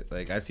shit.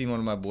 Like I seen one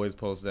of my boys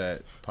post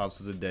that pops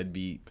was a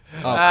deadbeat.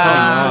 Oh, come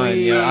Ah, on,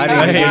 yo. I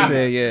didn't yeah. get to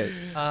it yet.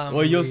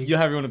 Well, you'll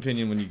have your own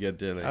opinion when you get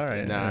there. Like, All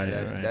right. Nah, Right,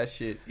 that's, right. that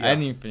shit. I Yeah.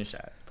 didn't even finish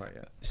that part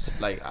yet.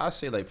 Like I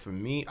say, like for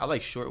me, I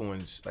like short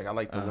ones. Like I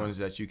like the ones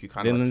that you could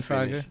kind of Vinland like,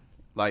 finish. Saga?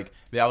 Like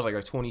that was like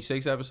a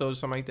 26 episodes or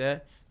something like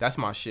that. That's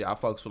my shit. I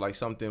fucks with like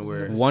something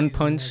where One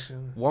Punch?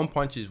 One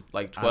Punch is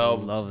like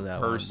 12 love that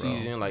per one, bro.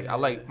 season. Like I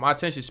like my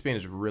attention span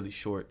is really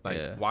short. Like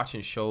Yeah. watching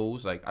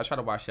shows. Like I try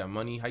to watch that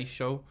Money Heist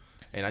show,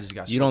 and I just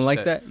got. You so don't like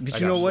upset. that? But I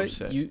you got know so what?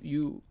 upset.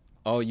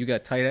 You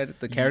got tight at it,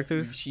 the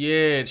characters?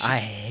 Yeah. I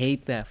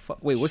hate that.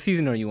 Wait, what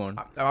season are you on?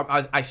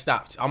 I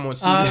stopped. I'm on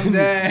I'm season.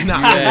 dead.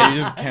 Yeah, you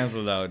just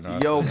canceled out. No.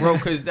 Yo, bro,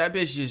 cause that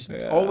bitch just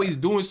always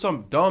doing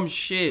some dumb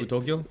shit.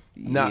 Tokyo?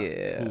 Nah.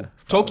 Yeah.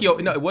 Tokyo.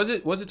 No, was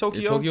it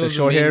Tokyo? Tokyo's The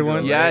short-haired main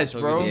one? girl, Yes,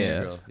 Tokyo's bro. the main Yeah.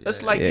 girl.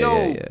 It's like, Yeah, yo,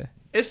 yeah, yeah.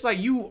 it's like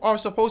you are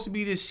supposed to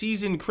be this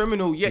seasoned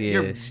criminal, yet Yeah,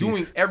 you're she's-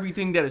 doing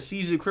everything that a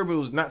seasoned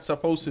criminal is not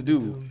supposed to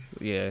do.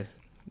 Yeah.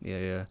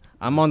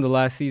 I'm on the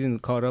last season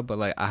caught up, but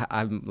like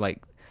I'm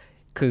like,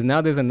 cause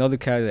now there's another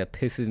character that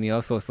pisses me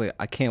off. So it's like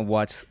I can't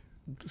watch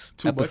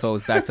Too much?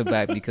 episodes back to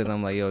back because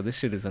I'm like, yo, this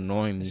shit is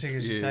annoying me. Shit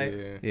gets you tight.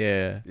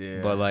 Yeah.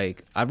 Yeah. But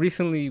like I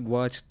recently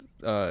watched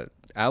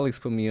Alex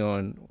put me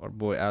on, our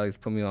boy Alex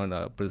put me on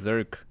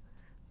Berserk.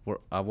 Where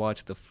I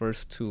watched the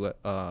first two.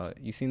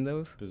 You seen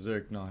those?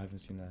 Berserk? No, I haven't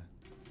seen that.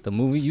 The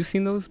movie? You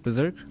seen those?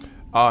 Berserk?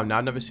 Oh, no,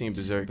 I've never seen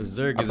Berserk.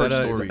 Berserk, I've is heard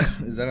that, stories.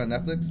 is that on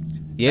Netflix?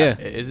 Yeah.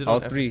 Is it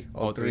all on three? Netflix?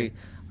 All three.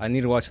 I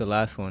need to watch the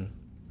last one.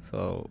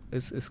 So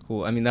it's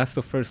cool. I mean, that's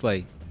the first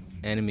like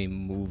anime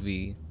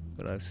movie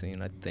that I've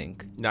seen. I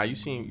think. Now you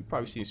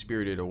probably seen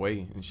Spirited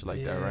Away and shit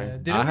like that,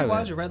 right? Didn't we haven't.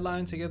 watch Red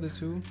Line together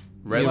too?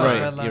 Red You're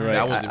Line. right. You're right.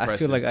 That was I impressive.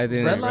 feel like I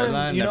didn't. Red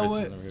Line, you know never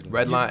what? seen that.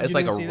 Red Line. You It's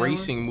like didn't a see that one?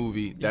 racing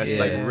movie. That's Yeah.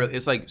 like real.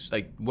 It's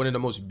like one of the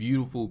most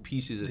beautiful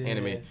pieces of Yeah.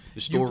 anime. The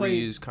You story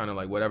played- is kind of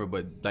like whatever,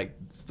 but like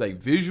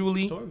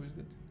visually, Story was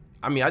good.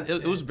 I mean,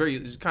 it was very.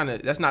 It's kind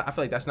of. That's not. I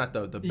feel like that's not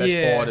the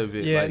best part of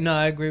it. Yeah, like, no,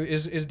 I agree.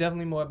 It's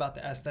definitely more about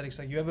the aesthetics.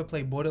 Like, you ever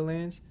play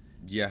Borderlands?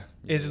 Yeah.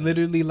 It's yeah.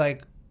 literally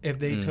like if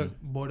they Mm.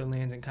 took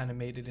Borderlands and kind of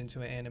made it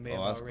into an anime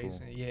Oh, that's about cool.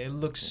 racing. Yeah, it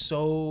looks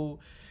so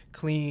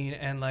clean,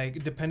 and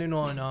like depending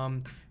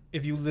on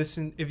if you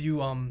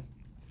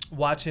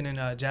watch it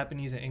in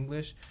Japanese and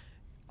English,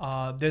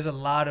 there's a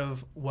lot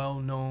of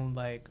well-known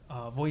like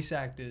voice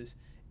actors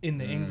in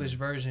the English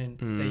version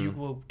that you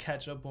will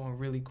catch up on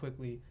really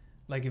quickly.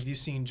 Like if you've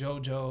seen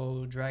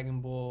JoJo,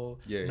 Dragon Ball,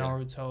 Yeah, yeah.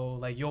 Naruto,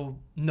 like you'll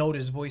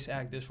notice voice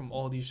actors from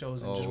all these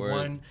shows in Oh, just word.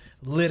 one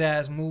lit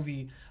ass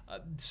movie,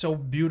 so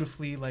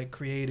beautifully like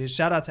created.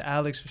 Shout out to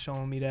Alex for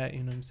showing me that.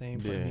 You know what I'm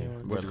saying? Putting me Yeah. on.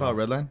 What's Red it called? Line.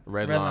 Red Line?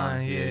 Red Red Line.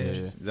 Line, yeah.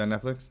 Is that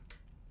Netflix?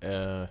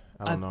 I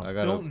don't know. I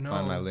gotta don't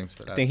find my know. links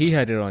for that. I think he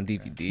had it on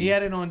DVD. He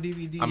had it on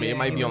DVD. I mean, it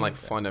might be on like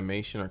yeah.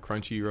 Funimation or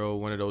Crunchyroll.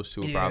 One of those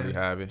two will Yeah. probably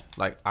have it.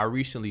 Like I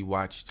recently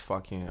watched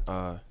fucking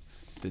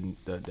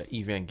the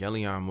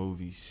Evangelion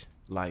movies.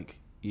 Like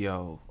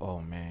yo,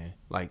 oh man,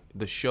 like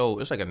the show.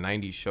 It's like a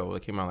 '90s show.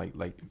 It came out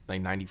like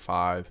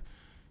 '95.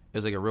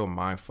 It's like a real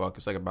mind fuck.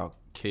 It's like about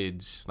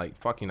kids, like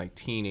fucking like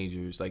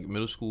teenagers, like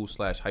middle school /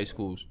 high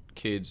school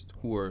kids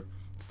who are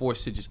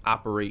forced to just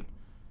operate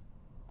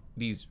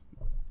these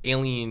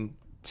alien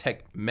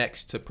tech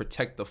mechs to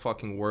protect the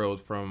fucking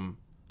world from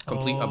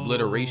complete Oh,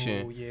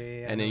 obliteration. yeah, I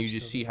And know then you what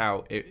just you're see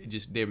how it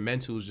just their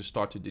mentals just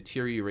start to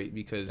deteriorate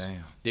because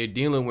Damn. they're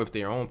dealing with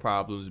their own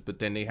problems, but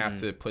then they have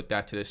to put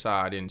that to the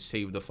side and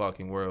save the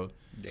fucking world.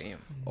 Damn.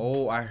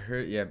 Oh, I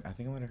heard. Yeah, I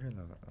think I might have heard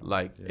that.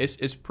 Like Yeah.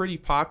 it's pretty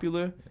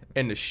popular,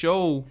 and the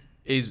show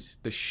is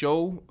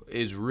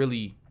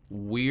really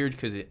weird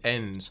because it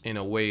ends in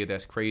a way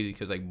that's crazy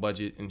because like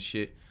budget and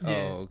shit.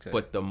 Yeah. Oh, okay.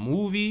 But the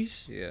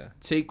movies yeah.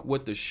 take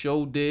what the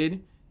show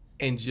did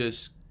and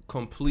just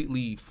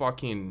completely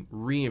fucking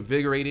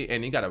reinvigorate it,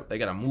 and they got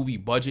a movie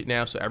budget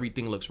now, so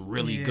everything looks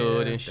really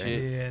good and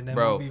shit. Yeah, that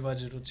bro. movie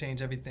budget will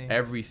change everything.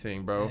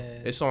 Everything, bro. Yeah.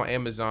 It's on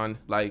Amazon.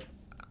 Like,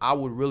 I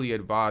would really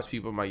advise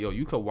people. I'm like, yo,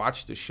 you could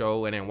watch the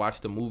show and then watch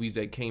the movies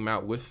that came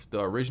out with the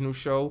original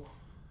show.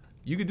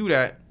 You could do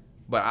that,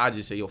 but I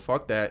just say, yo,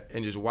 fuck that,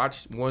 and just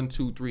watch 1,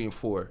 2, 3, and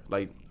 4.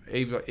 Like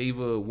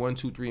Ava 1,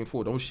 2, 3, and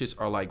 4. Those shits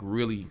are like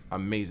really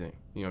amazing.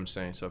 You know what I'm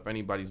saying? So if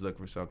anybody's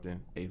looking for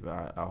something,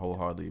 Ava, I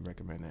wholeheartedly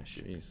recommend that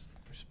shit. Jeez.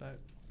 Respect.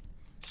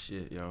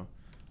 Shit, yo.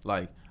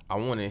 Like, I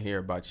want to hear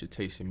about your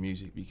taste in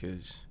music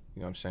because,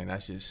 you know what I'm saying,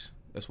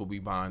 that's what we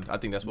bond. I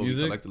think that's what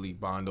Music? we collectively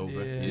bond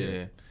over. Yeah.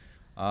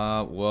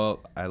 Yeah.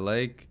 Well, I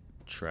like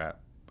trap.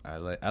 I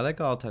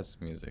like all types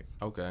of music,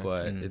 Okay.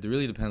 but Mm. it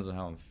really depends on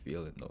how I'm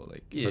feeling though.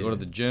 Like if I go Yeah. to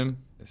the gym,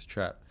 it's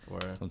trap.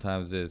 Word.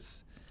 Sometimes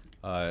it's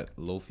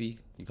lo-fi.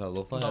 You call it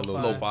lo-fi? Or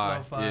Lo-fi. Lo-fi.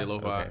 Lo-fi. Yeah,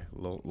 lo-fi. Okay,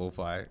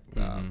 lo-fi.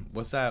 Mhm.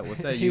 What's that?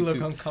 He look YouTube?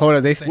 uncomfortable. Hold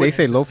on, they saying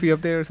say that. Lofi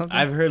up there or something?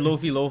 I've heard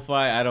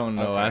lo-fi. I don't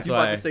know. Okay. That's You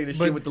about why. to say the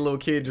But- shit with the little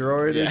kid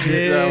drawer and Yeah.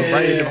 shit, Yeah.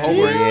 writing them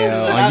homework.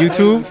 Yeah, on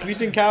YouTube?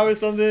 Sleeping cow or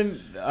something.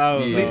 I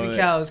don't Sleepy know.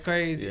 Cow is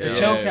crazy. Yeah.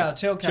 Chill Yeah. Cow,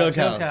 Chill Cow, Chill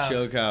Chill cow. Cow.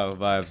 Chill cow.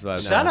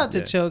 Vibes. Shout out to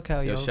Yeah. Chill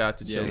Cow, Yo, yo. shout out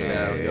to Chill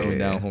Yeah, Cow. yeah, Yo, hold me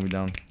down. Hold me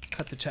down.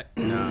 Cut the check.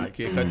 Nah, I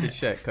can't cut the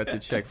check. Cut the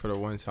check for the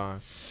one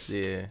time.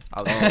 Yeah.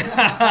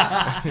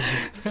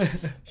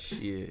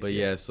 Shit. But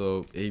yeah,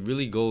 so it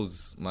really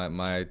goes.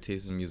 My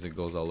taste in music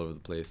goes all over the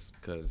place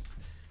because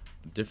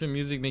different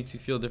music makes you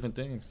feel different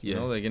things. You Yeah.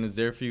 know, like, and it's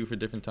there for you for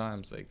different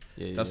times. Like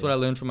Yeah, that's yeah. what I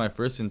learned from my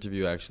first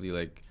interview. Actually,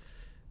 like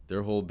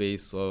their whole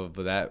base of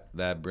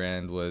that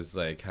brand was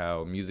like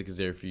how music is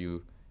there for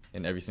you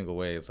in every single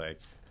way. It's like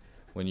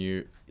when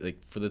you're like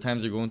for the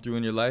times you're going through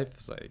in your life,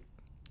 it's like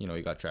you know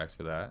you got tracks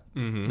for that.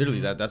 Mhm. Literally,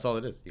 that's all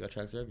it is. You got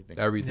tracks for everything.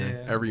 Everything.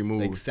 Yeah. Every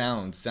move. Like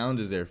sound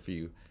is there for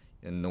you,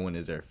 and no one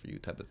is there for you,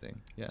 type of thing.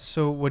 Yeah.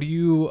 So, what do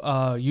you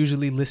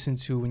usually listen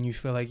to when you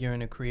feel like you're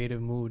in a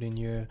creative mood and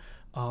you're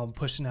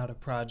pushing out a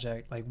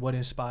project? Like, what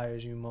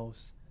inspires you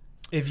most?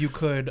 If you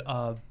could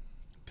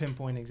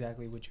pinpoint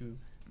exactly what you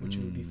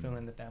would be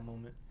feeling at that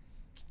moment.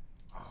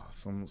 Oh,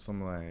 some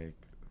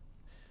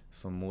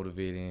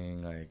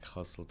motivating like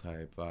hustle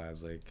type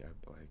vibes. Like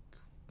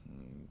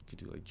could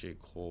do like J.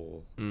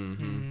 Cole.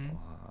 Mm-hmm.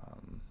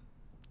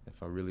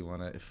 If I really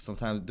wanna, if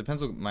sometimes it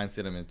depends what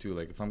mindset I'm in too.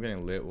 Like if I'm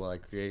getting lit while I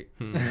create,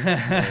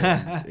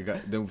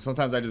 then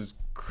sometimes I just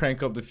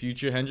crank up the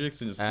Future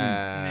Hendrix and just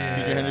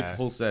Future Hendrix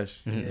whole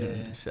sesh.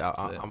 Yeah. Shit,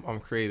 I'm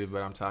creative,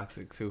 but I'm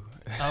toxic too.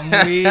 I'm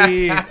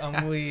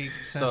weak.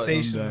 So-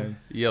 Sensational.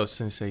 Yo,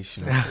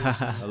 sensational.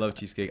 I love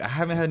cheesecake. I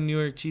haven't had New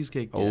York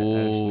cheesecake yet.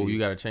 Oh, actually. you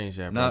gotta change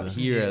that, Not brother.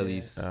 here Yeah. at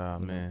least. Oh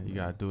man, you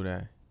gotta do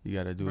that. You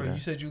gotta do Bro, that. you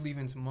said you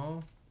leaving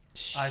tomorrow?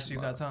 I so you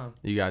got time.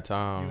 You got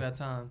time. You got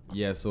time.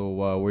 Yeah.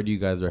 So where do you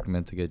guys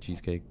recommend to get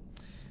cheesecake?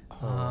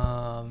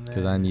 Man.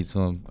 Because I need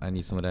some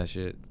of that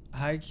shit.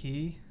 High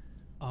key,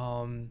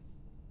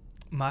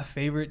 my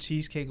favorite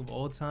cheesecake of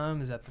all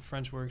time is at the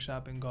French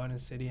Workshop in Garden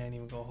City. I ain't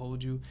even gonna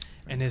hold you.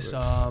 And it's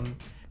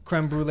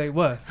creme brulee.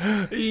 What?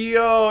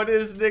 Yo,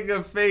 this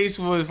nigga face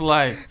was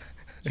like,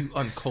 you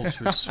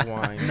uncultured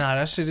swine. Nah,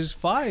 that shit is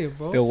fire,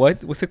 bro. The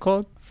what? What's it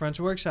called? French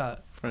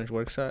Workshop. French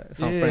Workshop.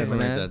 It's on Yeah. Franklin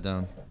Write Ave. that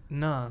down.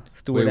 Nah,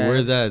 Stewart Wait, where Ave.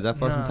 is that? Is that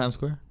far Nah. from Times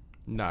Square?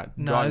 Nah,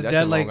 nah, it's that's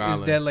dead in like Long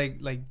it's Island.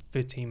 dead like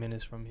 15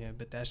 minutes from here.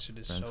 But that shit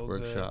is French so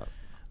good. Workshop.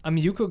 I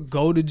mean, you could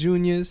go to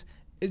Junior's.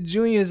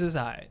 Junior's is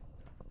alright,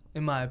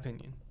 in my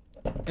opinion.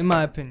 In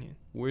my opinion,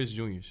 Where's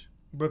Junior's?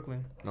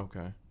 Brooklyn.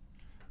 Okay.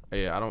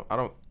 Yeah,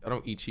 I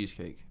don't eat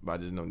cheesecake, but I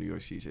just know New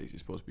York cheesecake is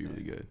supposed to be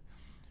really good.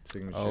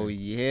 Signature. Oh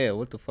yeah,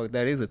 what the fuck?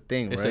 That is a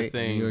thing, It's a right?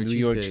 thing. New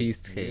York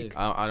cheesecake.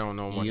 I don't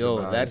know much Yo,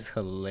 about that's it.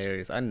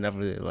 hilarious. I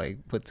never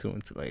like put two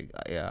into like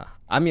yeah.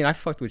 I mean, I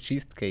fucked with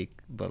cheesecake,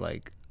 but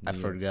like I New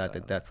York forgot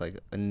style. that that's like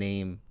a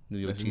name. New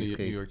York That's New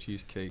cheesecake. York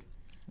cheesecake.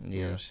 You know what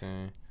Yeah. I'm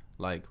saying?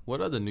 Like,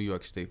 what other New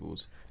York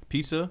staples?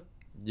 Pizza?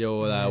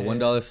 Yo, that Yeah.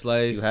 $1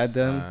 slice. You had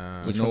them?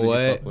 Uh, Which You know one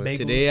did you what? fuck with? Bagels?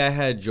 Today I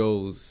had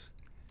Joe's.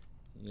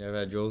 You ever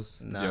had Joe's?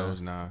 Nah.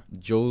 Joe's, nah.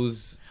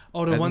 Joe's.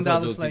 Oh, the I $1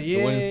 think so, like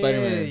the one in yeah,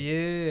 Spider-Man.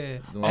 yeah.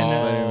 The one And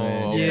in then-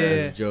 Spider-Man. yeah.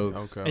 It's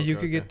Joe's. Okay. And you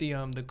could get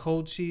the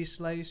cold cheese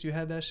slice. You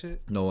had that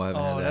shit? No, I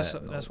haven't Oh, had that's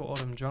that. that's what all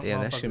them drunk.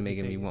 Yeah, that motherfuckers shit be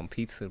making me taking. want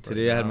pizza. Bro.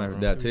 Today I had my Nah,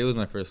 that. Today was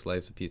my first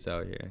slice of pizza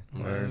out here.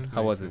 Word.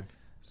 How was it?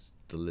 It's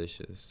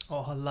delicious.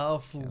 Oh, halal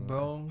food,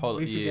 bro. Hold-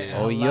 We forgetting yeah.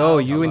 Oh, halal. yo,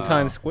 you in Halal.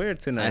 Times Square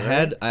tonight?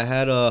 I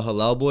had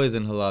halal boys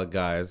and halal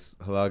guys.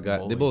 Halal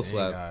guys. They Boys both and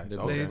slap. guys. They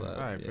Okay. both slap.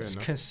 Alright, yeah. fair It's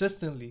enough.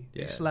 consistently.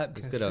 Yeah, They slap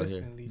it's good out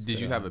here. consistently. Did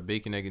you have a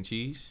bacon, egg, and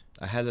cheese?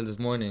 I had that this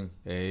morning.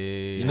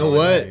 Hey. You know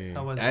what?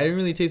 How was I it? didn't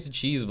really taste the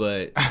cheese,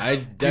 but I You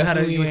ain't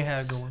definitely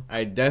had a good one.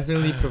 I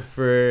definitely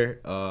prefer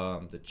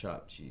the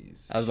chopped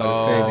cheese. I was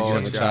about to say, did you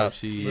have a chopped chop?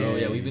 cheese. Bro,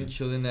 yeah, we've been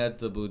chilling at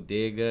the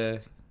bodega,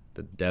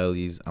 the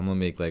delis. I'm gonna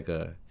make like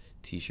a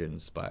t-shirt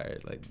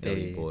inspired, like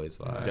Deli Hey. Boys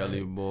vibe.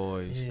 Deli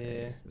boys.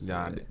 Yeah.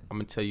 Nah, lit. I'm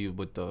gonna tell you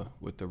what the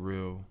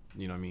real,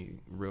 you know what I mean,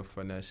 real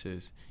finesse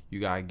is. You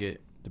gotta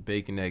get the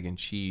bacon, egg, and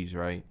cheese,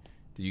 right?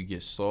 Then you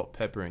get salt,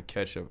 pepper, and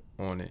ketchup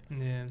on it.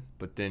 Yeah.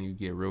 But then you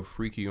get real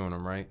freaky on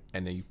them, right?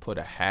 And then you put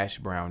a hash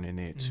brown in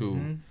there too.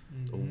 Mhm,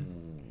 mhm.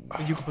 Ooh,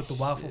 And you could put the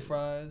waffle shit.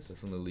 fries.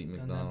 That's some elite Done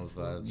that McDonald's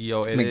before. vibes.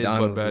 Yo, it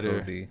McDonald's is, is but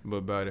better. OD.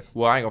 But better.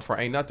 Well, I ain't gonna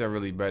front. Ain't nothing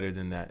really better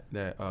than that.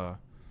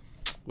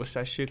 What's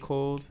that shit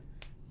called?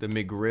 The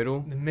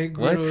McGriddle. The McGriddle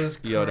What? is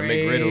crazy. Yo, the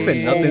McGriddle. You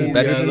said nothing's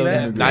better Yeah, I than love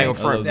that? the Not even McGriddle.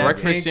 I front. love that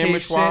Breakfast pancake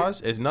sandwich shit,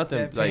 wise, it's nothing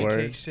That like. Word.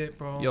 pancake shit,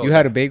 bro. Yo, You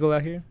had a bagel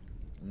out here?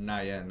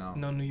 Not yet, no.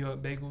 No New York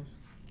bagels.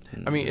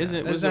 I mean,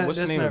 isn't That's what's the not- what's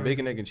the that's name not of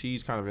bacon, really- egg, and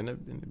cheese kind of in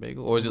the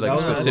bagel, or is it like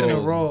That a was in specific?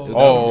 a roll.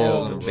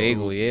 Oh, The true.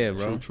 bagel, yeah,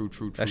 bro. True.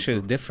 That shit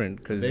is different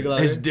because Bagel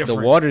out It's here? the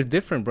different. water's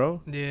different,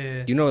 bro.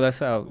 Yeah. You know that's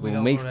how We what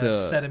got makes all that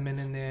the sediment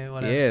in there. All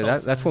that yeah.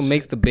 sulfur That's what and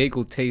makes shit. the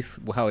bagel taste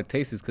how it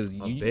tastes because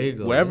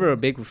bagel, wherever yeah. a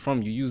bagel's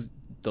from, you use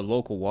the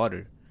local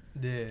water.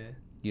 Yeah.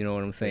 You know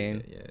what I'm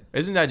saying? Yeah.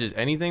 Isn't that just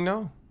anything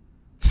though?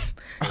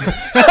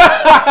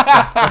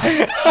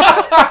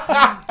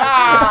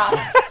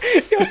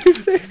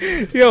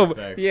 Yo,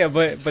 Facts. yeah,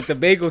 but the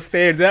bagel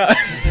stands out.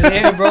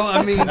 Yeah, bro.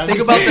 I mean, think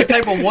about the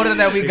type of water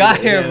that we got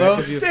here, bro.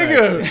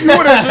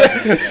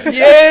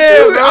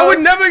 Yeah, I would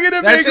never get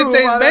a That shit bagel.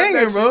 tastes without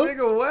banging, shit. bro.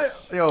 Nigga,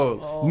 what? Yo,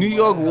 Oh New my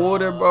York God.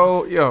 water,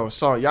 bro. Yo,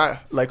 sorry, y'all.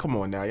 Like, come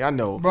on now, y'all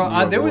know. Bro, New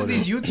York there was water.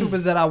 these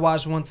YouTubers that I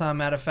watched one time.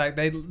 Matter of fact,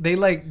 they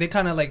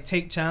kind of like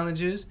take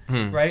challenges,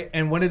 right?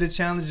 And one of the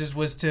challenges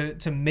was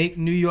to make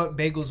New York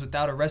bagels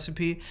without a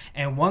recipe.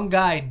 And one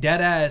guy,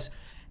 dead ass,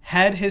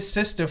 had his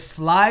sister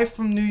fly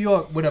from New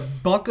York with a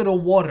bucket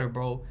of water,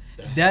 bro.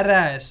 Dead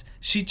ass.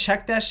 She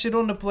checked that shit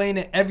on the plane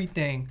and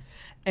everything,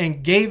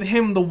 and gave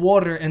him the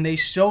water, and they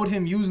showed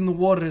him using the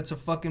water to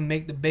fucking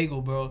make the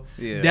bagel, bro.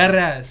 Yeah. Dead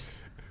ass.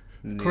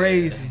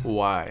 Crazy.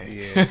 Why?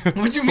 Yeah.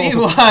 What you mean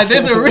why?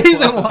 There's a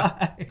reason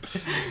why.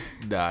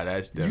 Nah,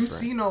 that's different. You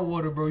seen our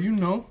water, bro. You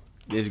know.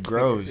 It's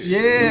gross.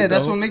 Yeah, You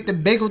that's know? what make the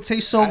bagel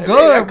taste so I mean,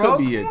 good, that bro.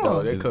 could be it Come though.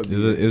 on. That could be.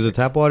 Is the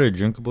tap water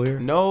drinkable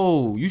here?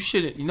 No, you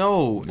shouldn't.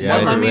 No. Yeah,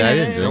 Well, I mean, I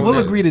didn't drink we'll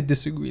it. agree to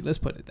disagree. Let's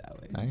put it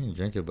that way. I didn't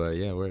drink it, but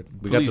yeah, we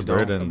Please got the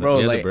bird don't. and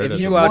Bro, the, like, bird if at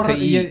you the- out Water- to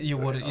eat, your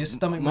water, your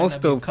stomach. might most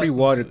not be of free accustomed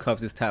water to it.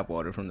 cups is tap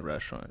water from the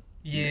restaurant.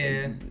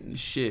 Yeah.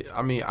 Shit.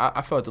 I mean,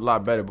 I felt a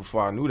lot better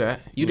before I knew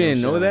that. You know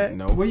didn't what I'm know saying?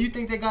 that? No. Where you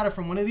think they got it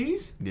from? One of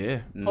these? Yeah.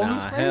 Nah,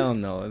 Springs? hell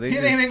no. They He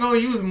ain't just, even gonna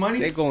use money.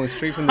 they going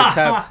straight from the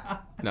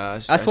tap. Nah.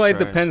 That's why it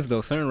trash. depends though.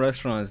 Certain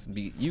restaurants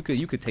you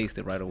could taste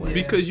it right away.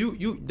 Yeah. Because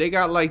they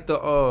got like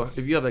the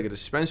if you have like a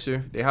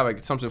dispenser, they have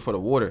like something for the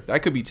water.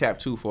 That could be tap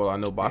too for all I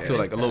know, but I Yeah, feel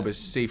it's like a little tap. bit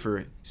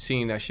safer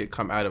seeing that shit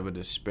come out of a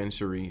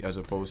dispensary as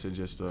opposed to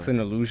just It's an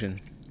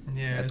illusion.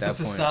 Yeah, At it's a that point.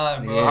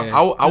 facade, bro. Yeah.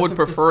 I would It's a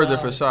prefer the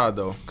facade. facade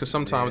though, because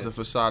sometimes Yeah. the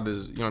facade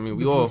is, you know what I mean.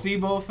 We The all,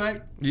 placebo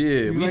effect. yeah,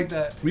 You we like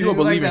that? we Yeah, all you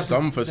like believe in that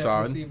some that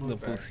facade. placebo The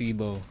effect.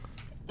 placebo.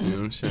 You know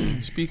what I'm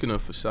saying? Speaking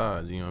of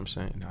facades, you know what I'm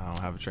saying? No, I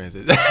don't have a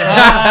transit.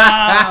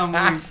 Ah,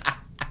 I'm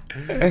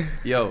weak.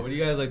 Yo, What do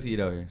you guys like to eat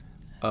out here?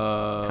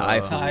 Thai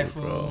food. Thai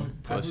bro.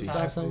 food. Pussy.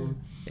 Thai food.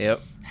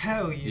 Yep.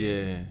 Hell yeah.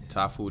 yeah,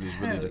 Thai food is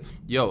really Hell. the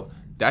yo.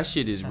 That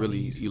shit is really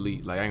Chinese food.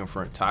 elite. Like I ain't gonna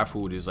front. Thai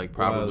food is like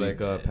probably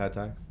like pad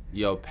thai.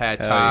 yo pad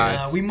Hell thai.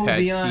 yeah. We moved pad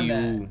beyond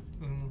that. siu,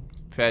 Mm.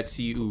 pad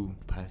siu.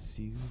 Pad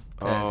siu.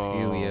 Pad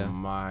Oh siu, yeah.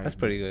 my. That's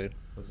pretty good.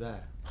 What's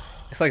that?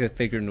 It's like a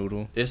thicker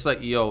noodle. It's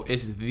like yo,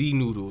 it's the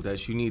noodle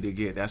that you need to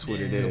get. That's what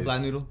it Yeah. It's a is.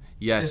 flat noodle.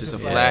 Yes, it's a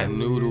flat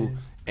noodle,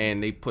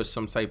 and they put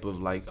some type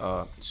of like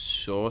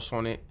sauce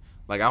on it.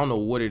 Like I don't know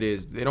what it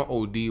is. They don't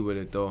OD with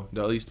it though.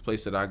 At least the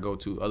place that I go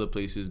to, other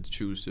places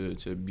choose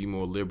to be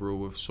more liberal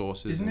with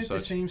sauces Isn't and it the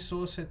such. same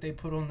sauce that they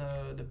put on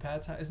the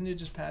pad thai? Isn't it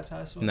just pad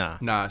thai sauce? Nah.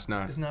 Nah, it's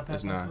not. It's not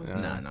pad thai sauce?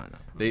 Nah.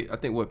 I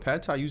think what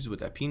pad thai uses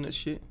with that peanut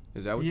shit.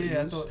 Is that what they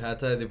Yeah, I use? thought. Pad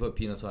thai, they put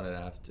peanuts on it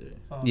after.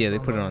 Yeah, they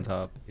put it on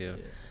top. Yeah.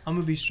 I'm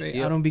gonna be straight.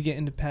 Yep. I don't be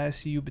getting the pad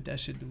siu, but that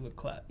shit do look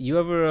clap. You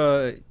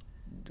ever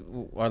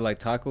are like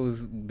tacos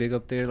big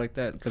up there like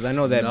that? Because I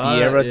know that Not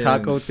Vieira in-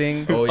 taco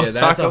thing Oh yeah,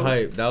 that's a Tacos.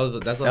 hype. That's a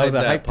That hype was a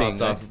that hype popped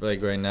thing, off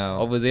like right now.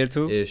 over there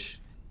too. Ish.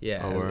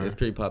 Yeah, Oh, it's, word. it's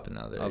pretty popping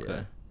out there. Okay.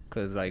 Yeah.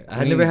 Cause like I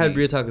had never had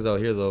Queens, burrito tacos out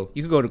here though.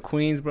 You could go to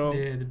Queens, bro.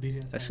 Yeah, the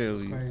BDS. That shit.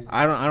 is crazy.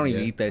 I don't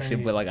even Yeah. eat that shit,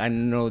 Crazy. but like I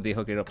know they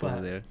hook it up Clap.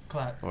 over there.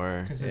 Clap.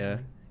 Or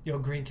Consistently. Yo,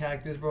 green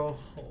cactus, bro.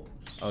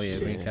 Oh yeah,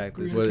 Shit. green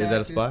cactus. What is that a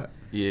Cactus. spot?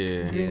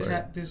 yeah. Green Yeah.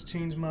 cactus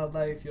changed my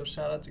life. Yo,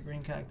 shout out to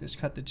Green Cactus.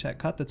 Cut the check.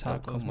 Cut the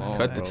tacos. come man. on,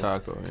 Cut the bro.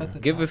 taco. Cut Yeah. the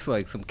Give taco. us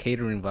like some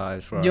catering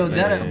vibes for Yo, our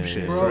that some is-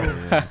 shit. bro.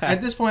 Yeah.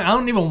 At this point, I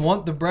don't even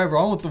want the bread,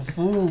 bro. I want the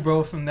food,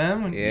 bro, from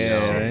them.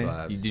 Yeah, Yo,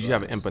 right? Did you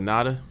have an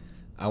empanada?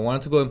 I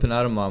wanted to go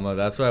Empanada Mama.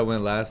 That's where I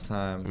went last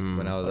time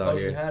when I was Oh, out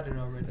you here. had it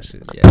already. That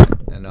shit. Yeah,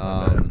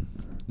 and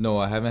no,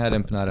 I haven't had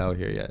empanada out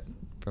here yet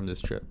from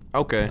this trip.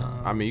 Okay.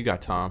 I mean, you got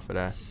time for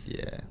that.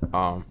 Yeah.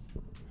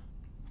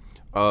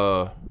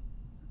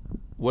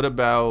 What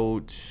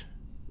about?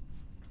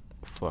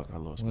 Fuck, I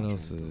lost. What my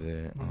else train. is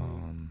there?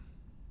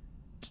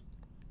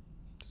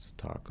 Just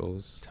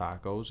tacos.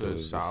 Tacos are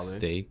There's a solid.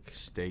 steak.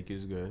 Steak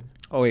is good.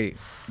 Oh wait,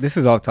 this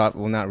is off top.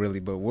 Well, not really,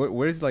 but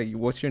where's like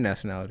what's your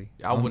nationality?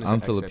 I wouldn't I'm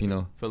say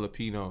Filipino.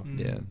 Filipino.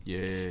 Yeah.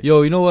 Yeah.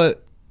 Yo, you know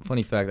what?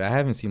 Funny fact, I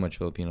haven't seen much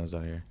Filipinos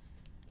out here.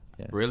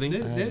 Really?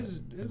 There's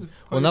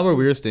Well, not where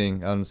we were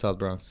staying out in the South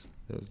Bronx.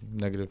 There was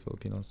negative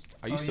Filipinos.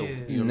 I used Oh, to. yeah.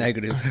 You know,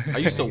 Negative. I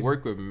used to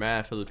work with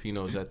mad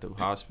Filipinos at the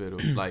hospital.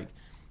 Like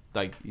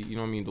you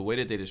know what I mean. The way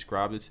that they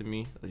described it to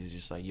me is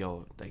just like,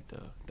 yo, like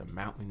the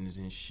mountains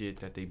and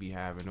shit that they be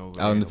having over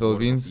Out there, in the water-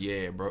 Philippines?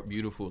 Yeah, bro,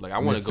 beautiful. Like I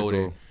want to go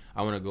Mystical. there.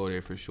 I want to go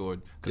there for sure.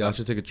 Y'all Cause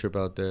should take a trip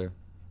out there.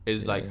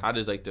 it's like, yeah. how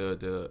does like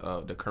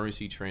the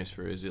currency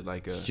transfer? Is it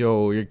like a?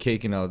 Yo, you're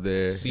caking out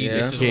there. See, Yeah.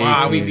 this is Caking.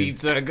 why we need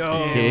to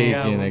go. Yeah. Caking,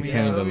 I when we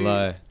can't out even here.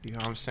 lie. You know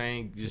what I'm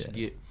saying? Just Yes.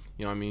 get.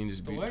 You know what I mean?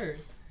 Just the be. word.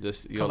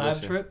 Just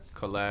Collab trip?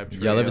 Collab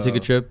trip. Y'all ever take a Yo.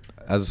 trip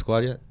as a squad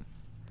yet?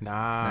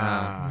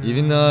 Nah.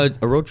 Even a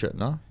road trip,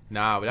 no?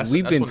 Nah, but that's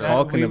We've that's been one of-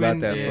 talking we've about been-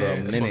 that for yeah, a that's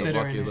one of minute. the bucket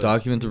Considering it. list.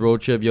 Document the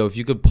road trip. Yo, if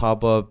you could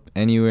pop up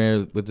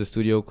anywhere with the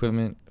studio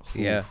equipment.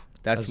 Yeah, oof,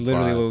 that's that's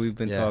literally what vibes. we've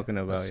been Yeah, talking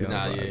about. that's Yo. super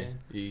Nah, vibes.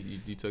 yeah.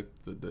 You took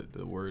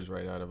the words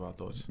right out of our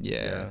thoughts. Yeah.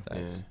 Yeah. Yeah,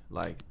 That's,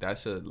 like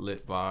that's a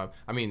lit vibe.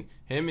 I mean,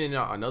 him and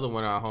another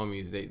one of our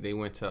homies, they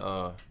went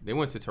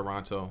to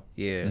Toronto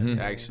Yeah, Mhm.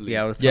 actually.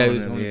 yeah. I was Yeah, he telling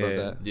was him, telling me yeah.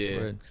 about that. Yeah,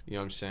 Word. you know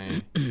what I'm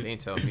saying? They didn't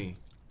tell me.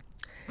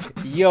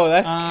 Yo,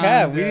 that's I'm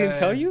cap. We didn't dead.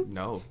 tell you.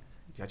 No,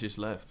 I just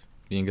left.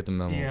 you didn't get the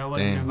memo. Yeah, I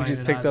wasn't Damn. invited. We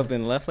just picked up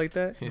and left like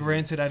that.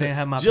 Granted, I didn't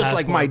have my Just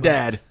like passport, my but-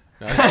 dad.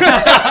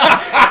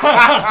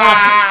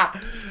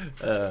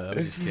 I'm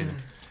just kidding.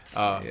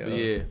 But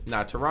yeah,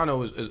 nah.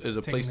 Toronto is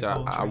a Taking place the that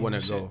gold I train want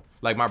and to shit. go.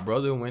 Like my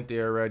brother went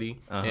there already,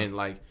 Uh-huh. and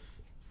like,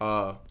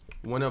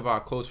 one of our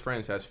close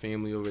friends has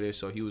family over there,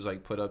 so he was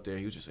like put up there.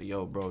 He was just like,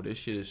 "Yo, bro, this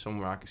shit is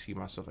somewhere I can see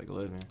myself like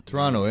living."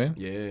 Toronto, eh?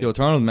 Yeah. Yo,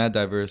 Toronto's mad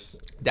diverse.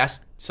 That's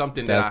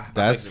something that I think is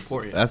That's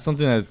important. that's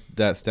something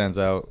that stands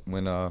out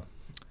when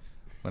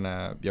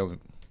that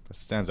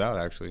stands out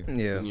actually. Yeah.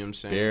 You know what I'm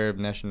saying? Their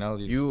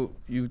nationalities.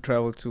 You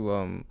traveled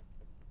to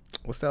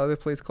what's the other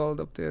place called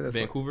up there? That's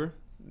Vancouver,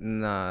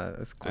 nah,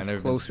 it's I never been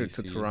to closer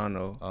to BC.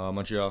 Toronto.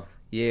 Montreal.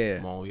 Yeah.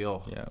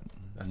 Montreal. Yeah.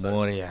 That's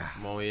Montreal.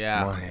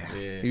 Montreal. Montreal.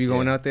 Yeah. Have you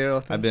going out there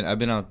often? I've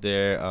been out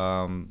there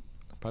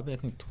probably I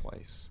think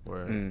twice.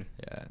 Word. Mm.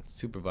 Yeah,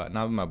 super vibe.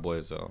 Not with my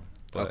boys though.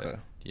 But Okay.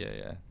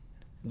 yeah.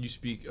 You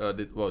speak I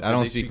did don't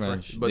they speak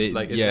French. but They-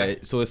 like is yeah,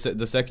 that- so it's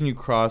the second you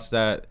cross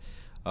that,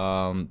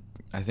 I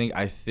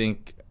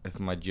think if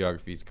my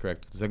geography is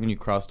correct, the second you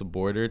cross the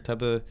border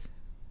type of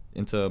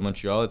into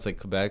Montreal, it's like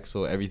Quebec,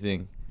 so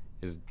everything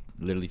is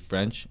literally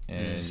French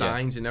and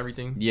signs and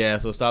everything. Yeah,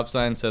 so stop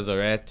sign says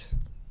arrête,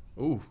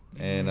 Ooh.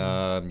 and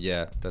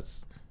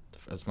that's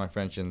my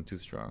French and too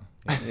strong.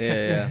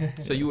 Yeah.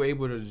 So you were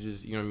able to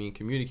just, you know what I mean,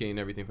 communicate and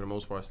everything for the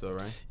most part still,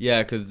 right?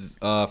 Yeah, because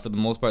for the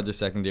most part, the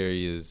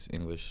secondary is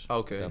English.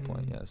 Okay. At that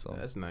point, yeah, so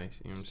That's nice.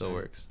 You know what I'm still saying?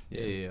 works.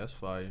 Yeah, that's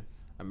fire.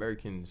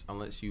 Americans,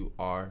 unless you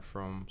are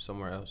from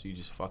somewhere else, you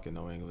just fucking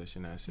know English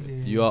and that's it.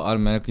 Yeah. Do you all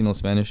automatically know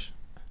Spanish?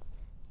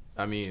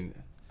 I mean,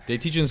 They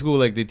teach in school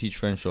like they teach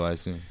French, though, I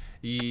assume.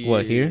 yeah,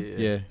 What, here?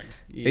 Yeah.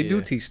 They do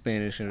yeah. teach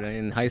Spanish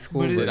in high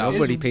school, But but it's,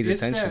 nobody it's, pays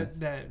it's attention.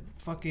 that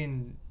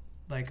fucking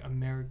like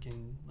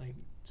American like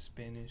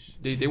Spanish.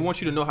 They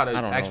want you to know how to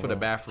I don't ask know, for the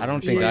bro. bathroom. I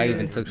don't think Yeah. I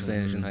even took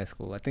Spanish in high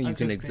school. I think you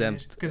can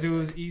exempt. Because it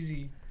was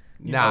easy.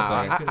 You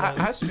Nah, know, I 'cause,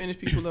 had Spanish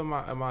people in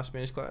my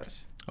Spanish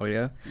class. Oh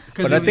yeah,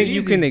 'cause but it I was think you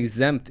easy. can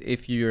exempt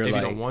if you're If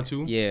like, you don't want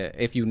to, yeah,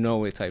 if you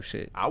know it type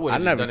shit. I would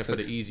have never done it for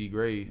took- the easy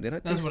grade. Did I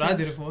take That's what I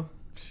Spanish? did it for.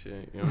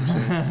 Shit, you know what I'm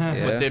saying?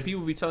 Yeah. But then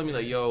people be telling me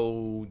like,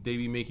 yo, they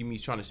be making me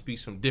trying to speak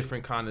some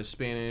different kind of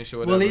Spanish or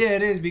whatever. Well, yeah,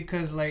 it is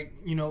because like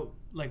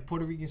like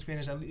Puerto Rican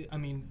Spanish. I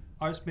mean,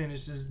 our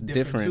Spanish is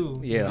different, too.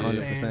 Yeah, You know what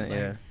I'm 100%. saying?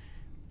 Yeah. Like,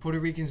 Puerto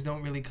Ricans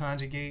don't really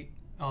conjugate.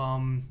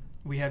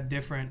 We have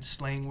different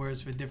slang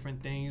words for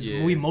different things.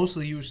 Yeah. We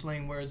mostly use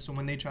slang words, so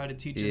when they try to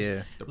teach us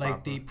Yeah.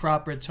 the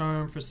proper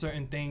term for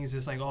certain things,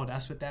 it's like, oh,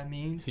 that's what that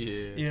means. Yeah.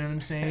 You know what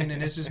I'm saying?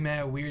 And it's just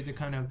mad weird to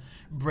kind of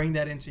bring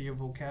that into your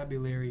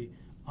vocabulary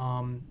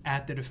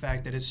after the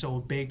fact that it's so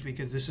big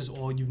because this is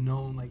all you've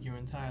known like your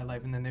entire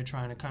life, and then they're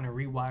trying to kind of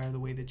rewire the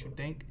way that you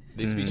think.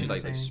 They speak Mm. you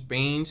like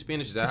Spain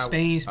Spanish. Is that how?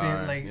 Spain,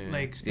 Alright, like yeah.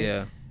 like Spain.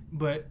 Yeah.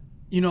 But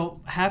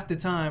half the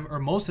time, or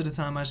most of the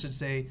time, I should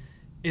say,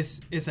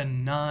 it's a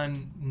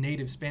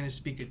non-native Spanish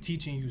speaker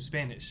teaching you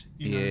Spanish.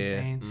 You know what I'm Yeah.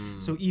 saying?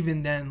 Mm. So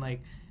even then,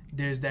 like,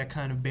 there's that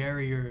kind of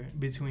barrier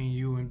between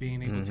you and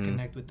being able to Mhm.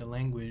 connect with the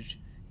language.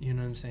 You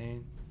know what I'm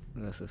saying?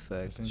 That's a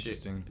fact. That's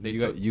interesting. They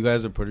You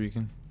guys are Puerto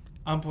Rican?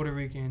 I'm Puerto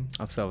Rican.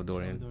 I'm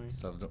Salvadorian.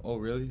 Oh,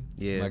 really?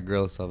 Yeah. My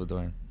girl is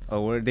Salvadorian.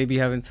 Oh, where they be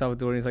having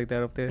Salvadorians like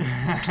that up there?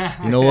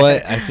 You know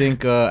what? I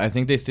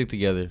think they stick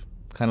together,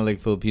 kind of like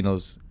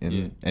Filipinos in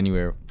Yeah.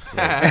 anywhere.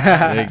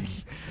 Yeah. Like,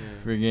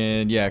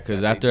 friggin' yeah,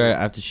 because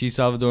after she's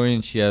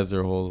Salvadorian, she has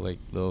her whole like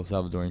little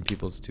Salvadorian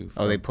peoples too.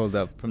 Oh, they from- pulled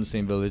up. from the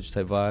same village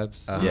type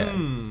vibes. Uh-huh. Yeah,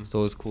 Mm.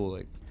 so it's cool.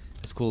 Like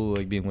it's cool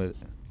like being with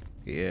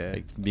Yeah.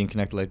 like being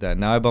connected like that.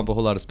 Now I bump a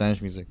whole lot of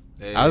Spanish music.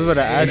 I was about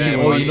to ask Hey, you,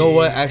 man. Oh, you know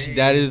what? Actually,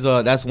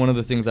 that's one of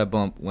the things I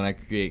bump when I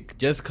create.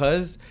 Just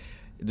cause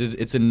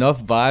it's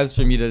enough vibes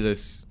for me to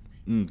just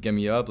get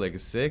me up like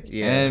it's sick.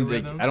 Yeah. And The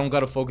like, rhythm. I don't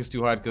gotta focus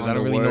too hard because On I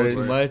don't the really know words.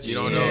 too much. You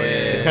don't know, Yeah.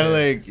 yeah. It's kind of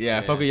like I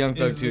Yeah. fuck with Young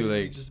Thug It's too.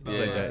 literally Like just it's about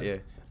like that. that. Yeah.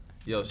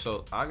 Yo,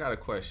 so I got a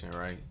question,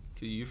 right?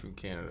 'Cause you from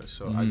Canada,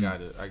 so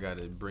Mhm. I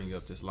gotta bring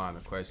up this line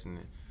of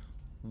questioning.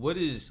 What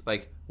is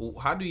like?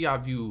 How do y'all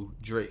view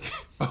Drake?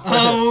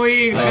 Oh,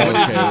 wait. Like, what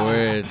is he? Okay,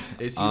 word.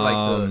 Is he like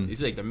Um, is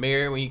he like the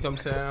mayor when he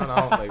comes down? I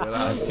don't like.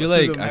 I feel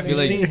like Have you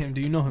seen him?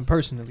 Do you know him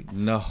personally?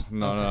 No.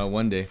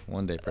 One day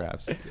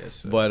perhaps. Yes,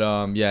 sir. But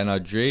yeah, no,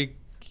 Drake,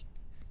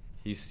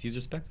 he's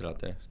respected out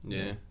there.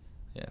 yeah.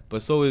 Yeah,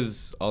 but so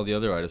is all the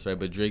other artists, right?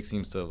 But Drake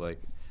seems to like,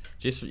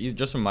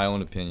 just from my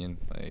own opinion,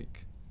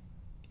 like,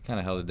 he kind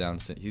of held it down.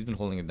 He's been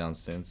holding it down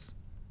since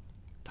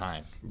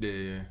time.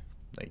 Yeah.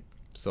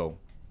 So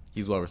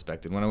he's well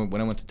respected. When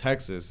I went to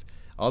Texas,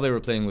 all they were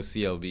playing was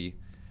CLB.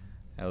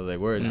 I was like,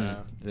 word.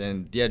 Yeah.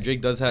 And yeah,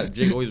 Drake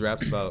always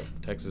raps about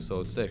Texas,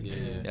 so it's sick.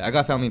 Yeah. I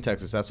got family in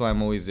Texas. That's why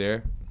I'm always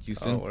there, Oh,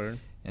 Houston. word.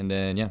 And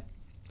then yeah,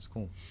 it's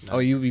cool. Oh,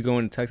 you be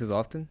going to Texas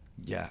often?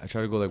 Yeah, I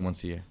try to go like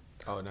once a year.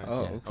 Oh, nice.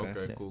 Oh, okay.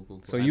 okay. Yeah.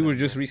 Cool. So you were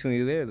just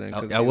recently there then?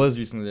 'cause I you- was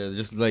recently there,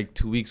 just like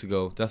 2 weeks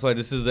ago. That's why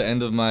this is the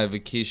end of my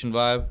vacation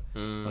vibe.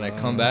 When I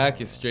come back,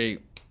 it's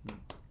straight.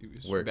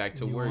 work. Back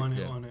to You work. on it,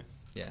 yeah. on it.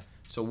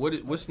 So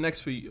what's next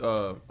for you,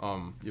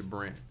 your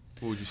brand?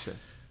 What would you say?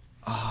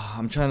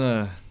 I'm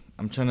trying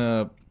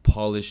to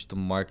polish the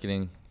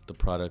marketing, the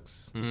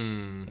products,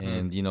 Mm-hmm.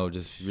 and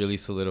just really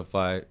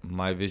solidify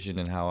my vision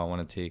and how I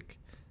want to take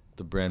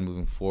the brand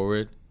moving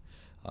forward.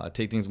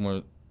 Take things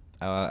more,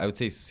 I would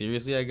say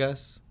seriously, I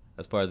guess,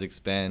 as far as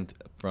expand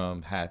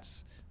from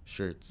hats,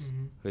 shirts,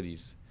 Mhm.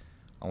 hoodies.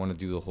 I want to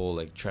do the whole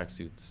like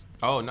tracksuits.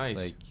 Oh, nice.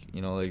 Like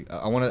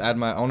I want to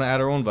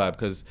add our own vibe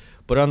because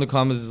but on the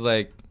Commas is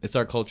like it's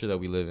our culture that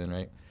we live in,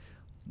 right?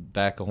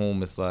 Back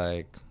home it's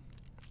like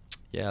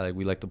like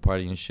we like to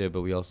party and shit,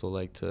 but we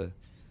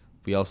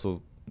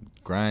also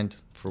grind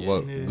for Yeah,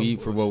 what yeah, we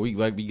of for what we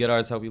like. We get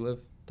ours how we live.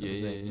 type Yeah,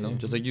 of thing, yeah.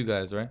 just like you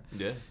guys, right?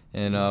 yeah.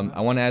 And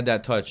I want to add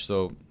that touch.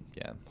 So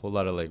yeah, whole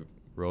lot of like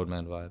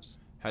roadman vibes.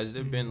 Has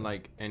there been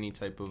like any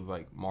type of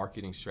like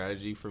marketing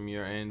strategy from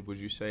your end? Would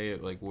you say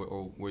like,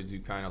 or was you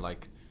kind of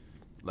like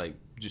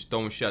just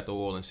throwing shit at the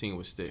wall and seeing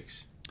what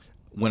sticks?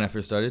 When I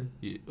first started.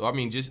 Yeah, I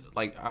mean, just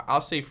like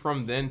I'll say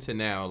from then to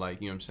now,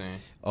 like you know what I'm saying.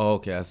 Oh,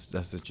 okay,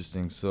 that's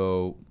interesting.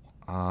 So,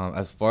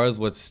 as far as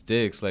what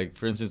sticks, like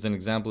for instance, an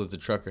example is the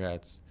trucker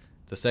hats.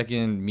 The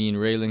second me and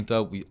Ray linked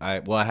up,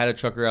 I had a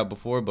trucker out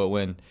before, but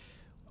when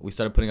we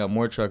started putting out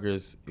more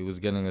truckers, it was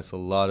getting us a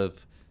lot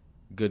of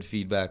good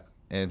feedback,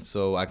 and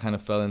so I kind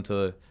of fell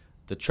into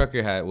the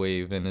trucker hat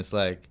wave, and it's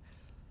like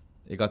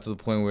it got to the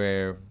point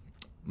where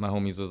my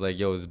homies was like,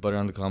 "Yo, is Butter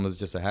on the Commas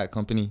just a hat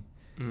company?"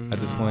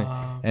 At this point.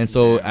 And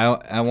so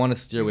I want to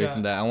steer away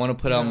from that. I want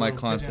to put out my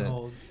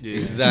content. Yeah.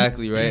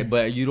 Exactly, right?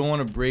 But you don't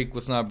want to break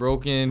what's not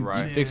broken,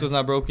 Right. you fix what's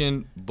not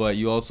broken, but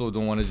you also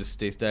don't want to just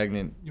stay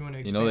stagnant, You want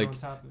to you know, like on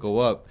top of go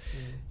up.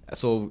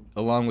 So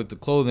along with the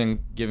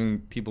clothing, giving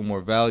people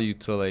more value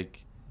to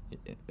like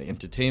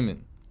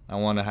entertainment. I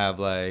want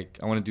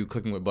to do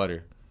Cooking with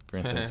Butter, for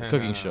instance, a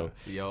cooking show.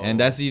 Yo. And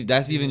that's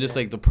even just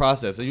like the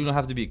process. You don't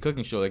have to be a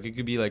cooking show. Like it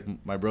could be like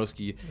my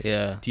broski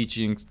Yeah.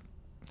 teaching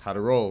how to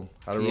roll,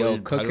 how to roll. Yo, how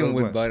to cooking roll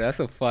with blunt. butter. That's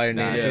a fire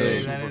Nah, name. yeah, too.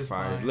 that super is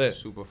fire. fire. Lit.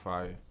 Super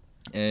fire.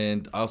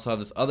 And I also have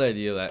this other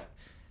idea that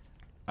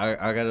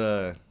I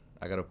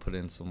gotta put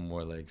in some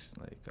more like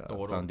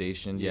Thought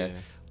foundation. Yeah.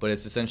 But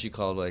it's essentially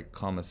called like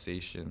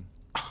conversation.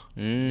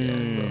 Mm.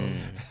 Yeah, so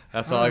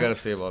that's all I gotta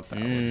say about that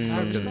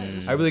Mm.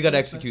 one. I really gotta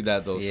execute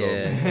that though.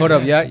 Yeah. So Hold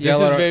up, yeah, this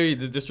y'all is are- very.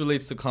 This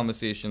relates to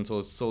conversation, so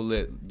it's so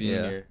lit being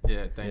Yeah. here.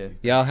 Yeah, thank Yeah. you.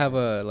 Y'all have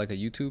a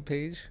YouTube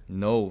page?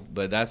 No,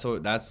 but that's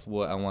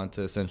what I want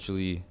to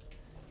essentially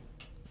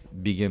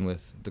begin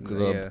with. The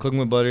Yeah. cooking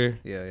with butter,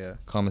 Yeah.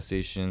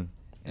 conversation,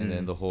 and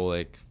then Mm. the whole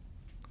like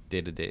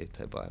day-to-day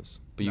type vibes.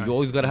 But Nice. you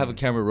always gotta have a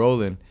camera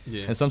rolling,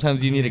 Yeah. and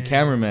sometimes you need a Yeah.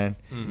 cameraman.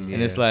 Mhm.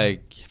 And it's Yeah.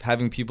 like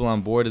having people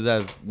on board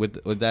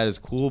with that is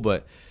cool,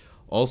 but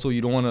also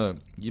you don't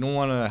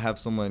wanna have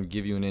someone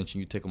give you an inch and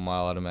you take a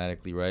mile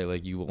automatically, right?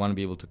 Like you want to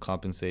be able to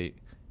compensate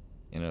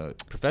in a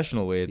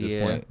professional way at this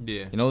Yeah. point.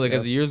 Yeah. You know, like Yep.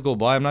 as the years go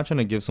by, I'm not trying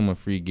to give someone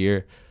free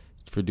gear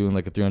for doing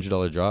like a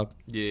 $300 job.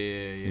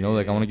 Yeah. You know,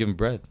 like I want to give them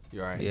bread,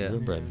 You're right. Yeah. real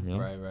bread. You know,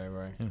 Right.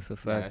 That's a Nah,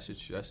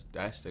 fact.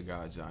 that's the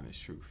God's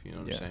honest truth. You know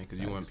what Yeah, I'm saying? Because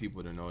you want facts.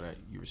 people to know that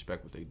you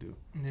respect what they do.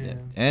 Yeah.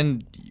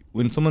 And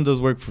when someone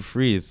does work for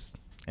free,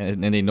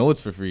 and they know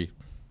it's for free,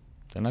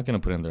 they're not gonna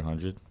put in their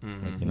 100.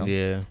 Mhm. You know,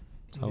 Yeah.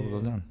 that's how it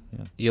goes down.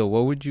 Yeah. Yo,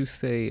 what would you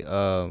say,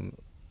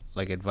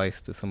 like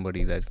advice to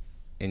somebody that's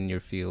in your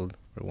field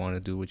or want to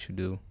do what you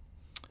do?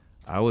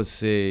 I would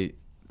say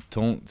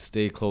don't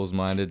stay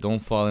closed-minded. Don't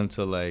fall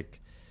into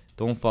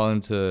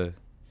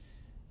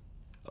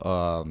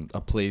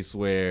a place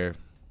where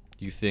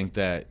you think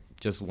that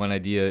just one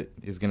idea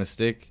is going to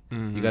stick.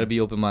 Mhm. You got to be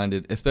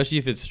open-minded, especially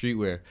if it's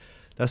streetwear.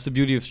 That's the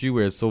beauty of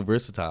streetwear. It's so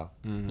versatile.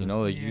 Mhm. You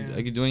know, like Yeah.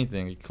 I could do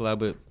anything. You collab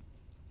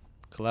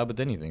with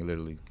anything,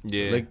 literally.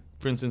 Yeah. Like,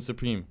 for instance,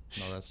 Supreme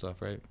and all that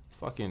stuff, right?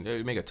 Fucking,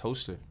 they make a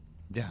toaster.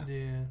 Yeah. Yeah.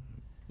 You know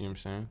what I'm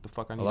saying? The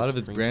fuck I A need lot of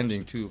it's Supreme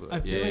branding, toaster. too. But I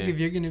feel Yeah. like if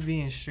you're gonna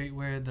be in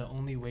streetwear, the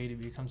only way to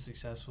become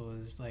successful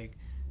is like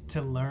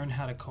to learn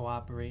how to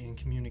cooperate and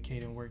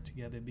communicate and work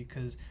together.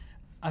 Because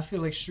I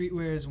feel like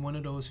streetwear is one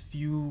of those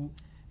few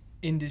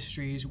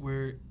industries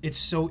where it's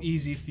so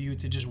easy for you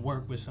to just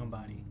work with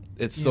somebody.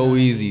 it's You so know what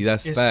I easy. mean?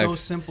 That's it's facts. so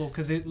simple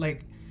because it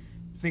like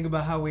think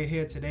about how we're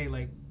here today.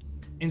 Like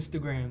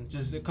Instagram,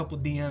 just a couple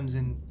DMs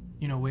and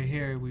we're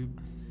here. We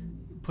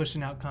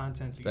pushing out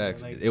content together.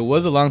 Facts. Like, It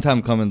was a long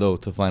time coming though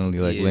to finally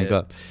like link Yeah.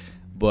 up,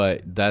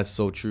 but that's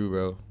so true,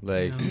 bro.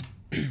 Like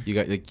you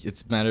got like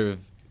it's a matter of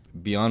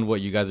beyond what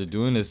you guys are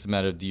doing. It's a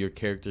matter of do your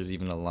characters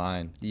even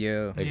align?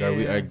 Yeah. Like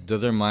Yeah.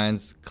 does our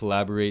minds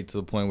collaborate to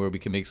the point where we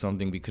can make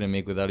something we couldn't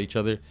make without each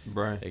other?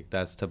 Right. Like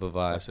that's the type of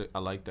vibe. That's it. I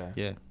like that.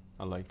 Yeah.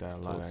 I like that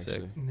a So lot, sick.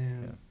 actually.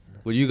 yeah.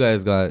 What do you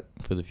guys got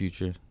for the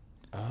future?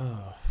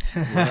 Oh,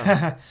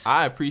 wow.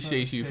 I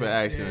appreciate you for shit.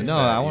 asking. Yeah. us No,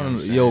 that, I you know want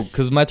what to, I'm yo, saying?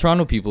 because my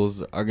Toronto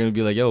peoples are gonna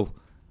be like, yo,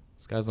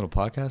 this guy's on a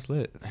podcast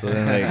lit. So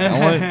then, like, I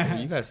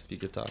want you guys to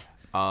speak your talk.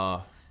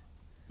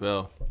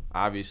 Well,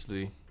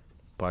 obviously,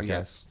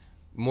 Podcast.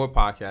 more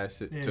podcasts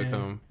to Yeah.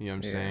 come. You know what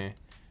I'm Yeah. saying?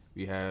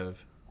 We have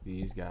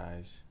these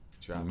guys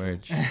dropping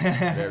Merch.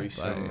 very Lot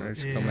soon. of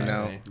merch Yeah. coming You know what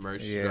I'm out. saying?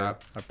 Merch Yeah.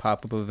 drop. Our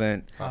pop-up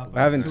event. Pop-up. We're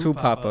having Two two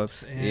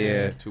pop-ups. pop-ups. Yeah.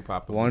 Yeah. Two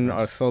pop-ups. One, our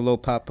events. solo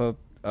pop-up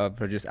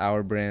for just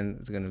our brand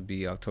is going to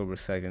be October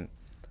 2nd.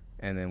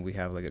 And then we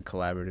have like a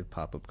collaborative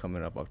pop-up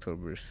coming up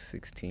October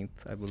 16th,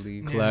 I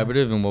believe. Yeah.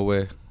 Collaborative in what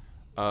way?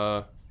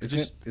 It's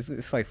It's, just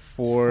it's like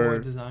Four four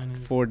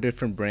designers.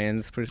 different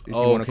brands. If you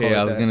Oh, wanna call okay. it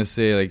I was that. gonna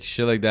say like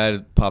shit like that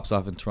it pops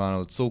off in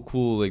Toronto. It's so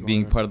cool, like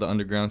being Okay. part of the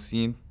underground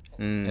scene,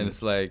 Mm. and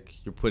it's like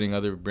you're putting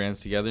other brands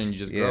together and you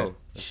just Yeah. grow.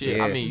 shit.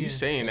 Yeah. I mean, you Yeah.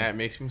 saying that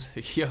makes me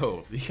like,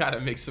 yo, you gotta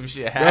make some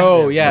shit happen.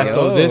 Yo, yeah. bro.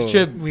 So this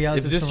trip, We out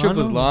if to this trip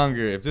was Toronto?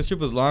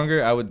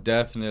 longer, I would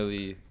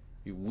definitely,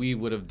 we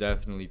would have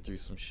definitely threw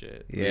some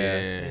shit. Yeah.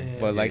 Yeah.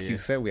 But like yeah. you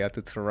said, we out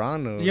to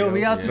Toronto. Yo,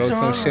 we out to Throw some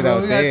Toronto, shit bro.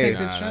 out We gotta there. take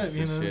the Nah, that's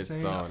trip. You the know what I'm shit,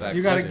 saying? though. That's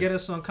You gotta the get shit.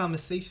 us on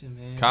conversation,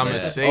 man.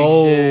 Conversation.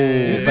 Oh,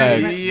 Yeah.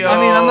 facts. Yo.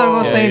 I mean, I'm not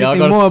gonna say Yeah, y'all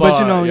anything got a more, but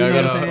spot. you know Y'all what got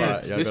I'm a saying.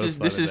 spot. Y'all This got a is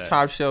spot this at is that.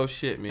 top shelf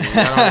shit, man.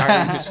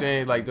 I don't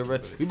saying like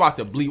we about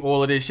to bleep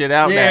all of this shit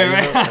out Yeah,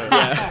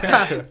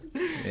 now. You know?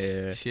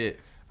 Yeah. Shit.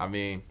 I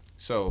mean,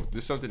 so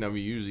this is something that we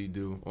usually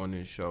do on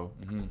this show.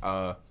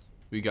 Mhm.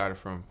 We got it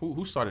from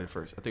who started it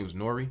first? I think it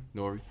was Nori.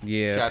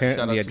 Yeah, Shout apparent-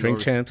 out yeah, to Drink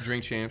Nori. Champs.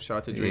 Drink Champs. Shout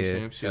out to Drink Yeah,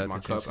 Champs. shout Here's out my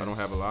to Drink cup. I don't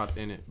Champs. have a lot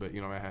in it, but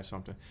I had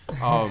something.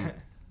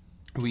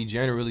 We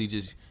generally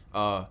just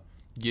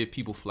give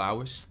people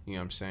flowers. You know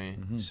what I'm saying?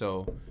 Mm-hmm.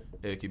 So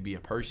it could be a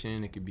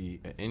person, it could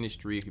be an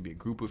industry, it could be a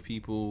group of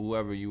people,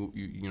 whoever you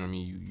know what I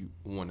mean you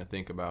want to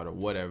think about or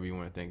whatever you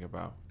want to think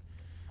about.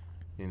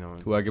 You know.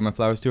 Who I give my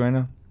flowers to right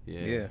now?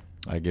 Yeah.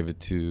 I give it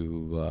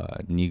to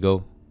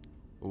Nigo.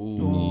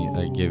 Ooh.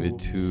 I give it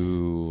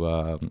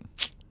to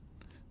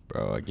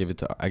bro. I give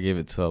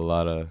it to a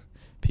lot of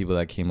people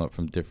that came up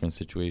from different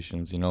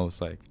situations. You know,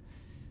 it's like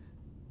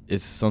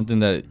it's something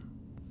that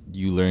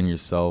you learn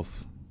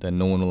yourself that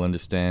no one will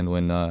understand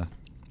when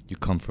you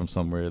come from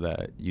somewhere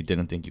that you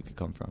didn't think you could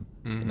come from.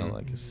 You know, Mhm.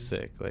 like it's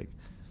sick. Like,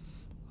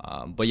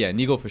 but yeah,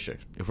 Nigo for sure.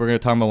 If we're gonna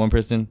talk about one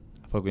person,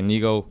 I fuck with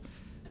Nigo,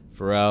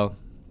 Pharrell.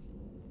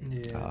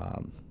 Yeah.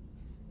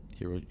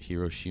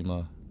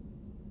 Hiroshima.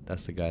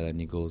 That's the guy that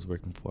Nico was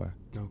working for.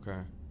 Okay.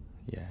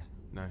 Yeah.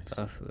 Nice.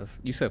 That's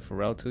you said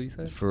Pharrell too. You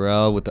said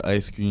Pharrell with the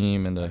ice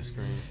cream and the Ice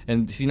cream.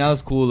 and see now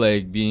it's cool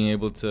like being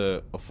able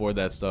to afford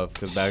that stuff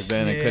because back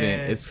then I couldn't.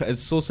 Yeah. It's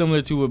so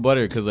similar to with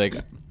butter because like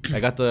I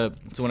got so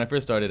when I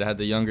first started I had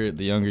the younger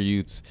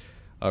youths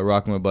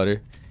rocking with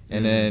butter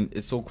and then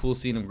it's so cool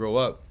seeing them grow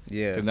up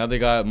yeah, because now they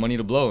got money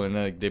to blow and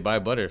like they buy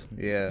butter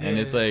yeah. and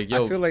it's like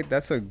yo I feel like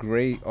that's a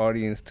great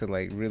audience to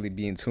like really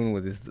be in tune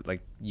with is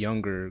like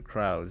younger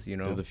crowds, you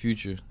know. they're the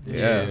future.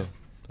 Yeah.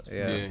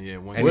 Yeah. Yeah.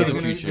 One And We're day. the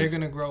future. They're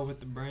gonna grow with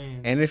the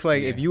brand. And if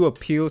like Yeah. if you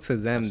appeal to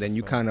them, That's then a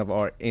you fact. kind of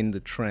are in the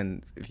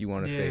trend, if you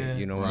want to Yeah. say,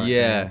 you know. what Right. I'm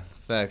Yeah, saying?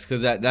 facts.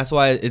 Because that's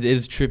why it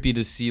is trippy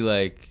to see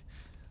like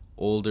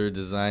older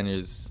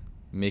designers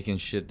making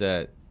shit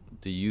that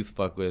the youth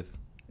fuck with,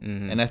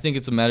 Mhm. and I think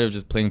it's a matter of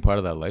just playing part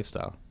of that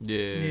lifestyle. Yeah.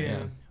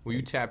 Yeah. When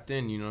you tapped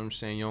in, you know what I'm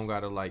saying? You don't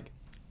gotta like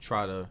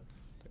try to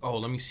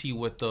let me see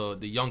what the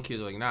young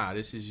kids are like. Nah,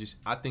 this is just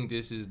I think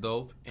this is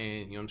dope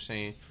and you know what I'm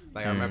saying?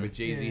 Like I remember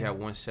Jay-Z Yeah. had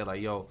once said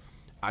like, yo,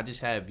 I just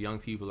have young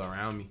people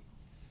around me.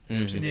 You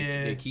know what I'm saying?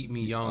 Yeah. They keep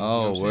me young. Oh, you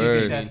know what I'm saying? You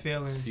word. get that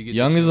feeling. You get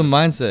Young the is a feeling.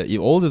 mindset.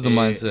 Old is a Yeah,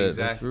 mindset. That's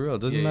exactly. for real.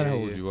 Doesn't Yeah, matter how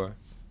yeah, old yeah. you are.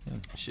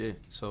 Shit.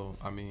 So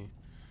I mean,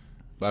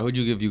 Why would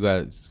you give you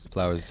guys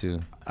flowers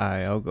too?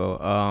 Alright, I'll go.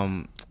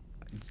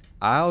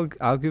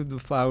 I'll give the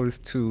flowers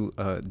to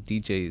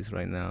DJs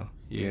right now.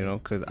 Yeah. You know,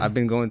 because I've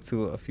been going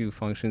to a few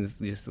functions,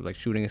 just like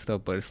shooting and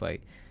stuff. But it's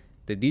like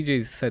the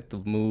DJs set the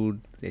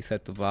mood, they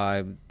set the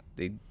vibe,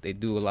 they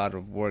do a lot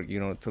of work, you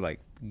know, to like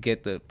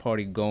get the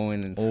party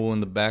going. And Oh, in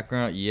the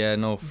background, yeah,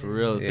 no, for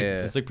real. It's Yeah.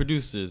 like it's like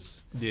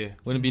producers. yeah.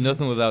 Wouldn't be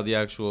nothing without the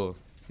actual.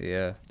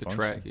 yeah, The Function.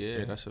 track,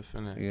 yeah, that's a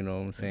finesse. you know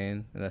what I'm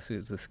saying. And that's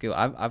it's a skill.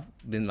 I've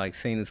been like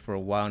saying this for a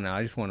while now.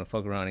 I just want to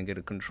fuck around and get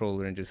a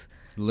controller and just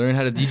Learn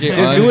how to DJ. just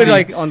do honestly. it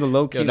like on the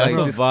low key, Yo, that's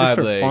like a just vibe,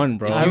 for like, fun,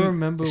 bro. I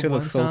remember It shit one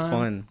looks so time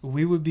fun.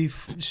 we would be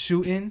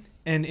shooting,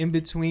 and in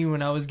between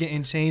when I was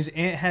getting changed,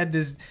 Ant had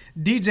this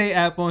DJ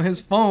app on his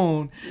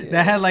phone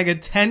that had like a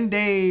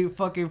 10-day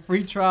fucking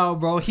free trial,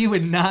 bro. He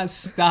would not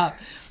stop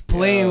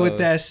playing Yo, with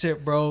that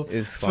shit, bro.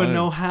 it's For fun.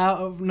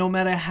 no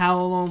matter how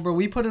long, bro.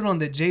 We put it on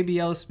the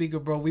JBL speaker,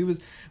 bro. We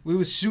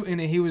was shooting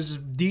and he was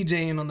just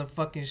DJing on the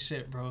fucking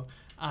shit, bro.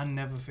 I'll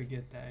never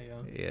forget that,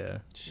 yo. Yeah.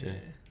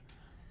 Shit.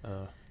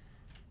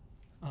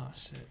 Oh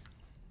shit.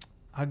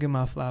 I'll give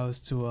my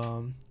flowers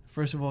to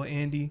first of all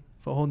Andy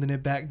for holding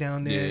it back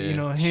down there. Yeah, You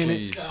know,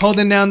 sheesh.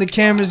 holding down the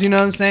cameras. You know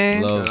what I'm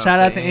saying? Love. Shout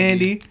out to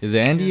Andy. Is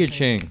it Andy or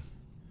Chang?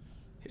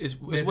 It's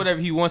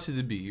whatever he wants it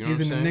to be. You know He's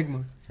what an I'm saying?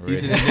 enigma.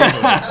 He's an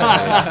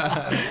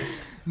Right. enigma.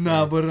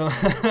 Nah,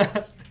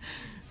 but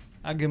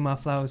I give my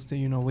flowers to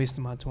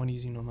wasting my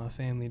 20s. My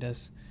family.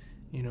 That's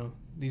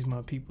these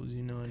my peoples.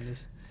 And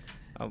this.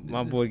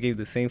 My boy gave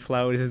the same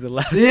flowers as the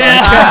last.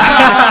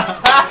 Yeah.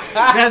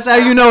 That's how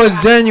you know it's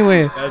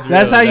genuine.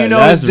 That's how you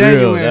know it's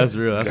genuine. Real. That's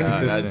real. That's Nah,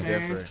 consistent. that's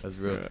different. That's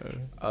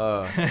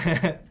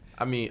real.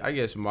 I mean, I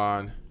guess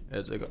mine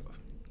as like,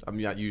 I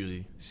mean, not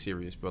usually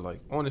serious, but like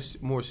on a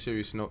more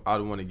serious note, I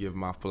want to give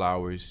my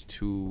flowers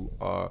to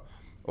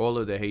all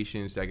of the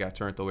Haitians that got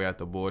turned away at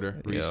the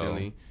border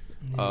recently.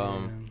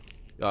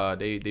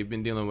 They've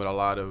been dealing with a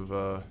lot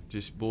of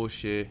just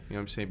bullshit. You know what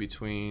I'm saying,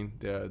 between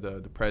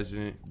the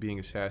president being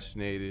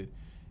assassinated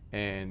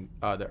and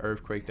the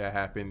earthquake that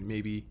happened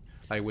maybe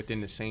like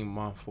within the same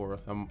month or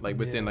like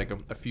within like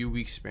a few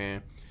weeks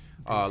span.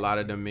 A lot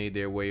of them made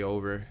their way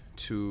over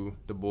to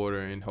the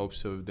border in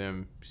hopes of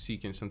them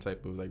seeking some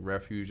type of like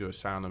refuge or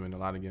asylum, and a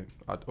lot of them,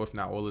 or if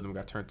not all of them,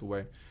 got turned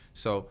away.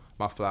 So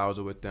my flowers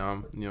are with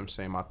them. You know what I'm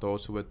saying? My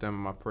thoughts are with them.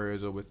 My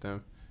prayers are with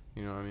them.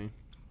 You know what I mean?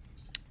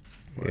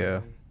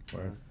 Yeah.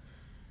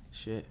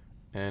 Shit.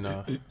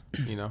 And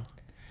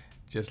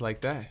just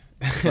like that.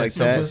 Like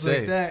Someone that. would Just like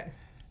say. that.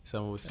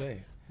 Someone would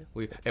say.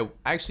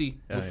 Actually,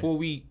 before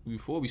we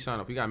sign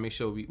off, we gotta make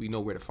sure we know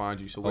where to find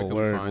you. So where can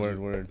we find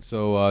you? Word.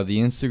 So the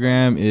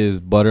Instagram is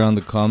butter on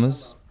the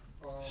commas,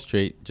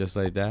 straight just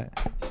like that.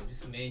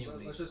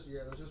 Let's just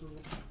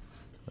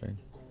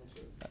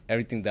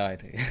Everything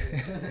died.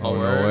 Oh, no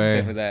word. way.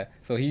 Except for that.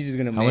 So he's just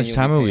gonna. How much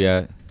time are we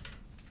at?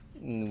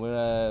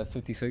 We're at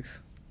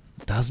 56.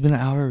 That's been an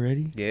hour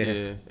already. Yeah, Yeah.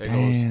 it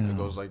Damn.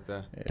 goes like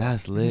that.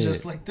 That's lit.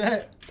 Just like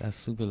that. That's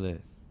super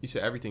lit. You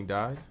said everything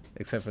died.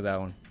 Except for that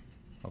one.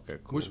 Okay,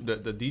 cool. Which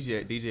the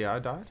DJI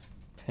died?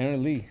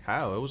 Apparently,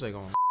 How? It was like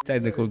on.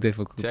 technical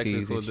difficulties.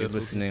 Technical if you're difficulties.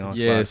 listening on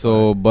Yeah, Spotify.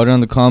 so butter on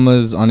the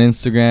commas on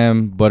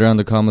Instagram,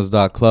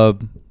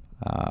 butteronthecommas.club,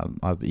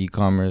 on the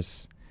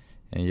e-commerce,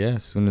 and yeah,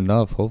 soon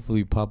enough,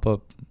 hopefully pop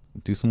up,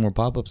 do some more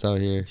pop-ups out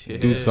here, do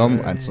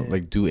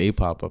do a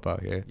pop-up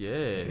out here,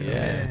 Yeah.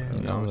 Yeah,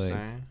 You know what I'm like,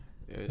 saying?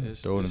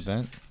 It's, throw an it's-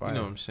 event. You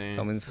know what I'm saying?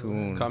 coming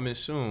soon. Coming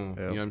soon. Yep.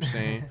 You know what I'm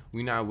saying?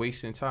 We not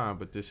wasting time,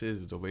 but this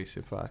is the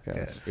Wasted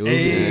Podcast. It will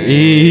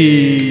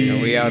Hey.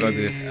 And we out on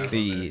this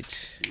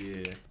speech.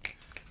 Yeah.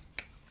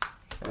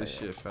 Good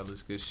shit,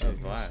 fellas. Good shit. That was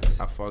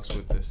blast. I fucks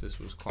with this. This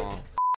was calm.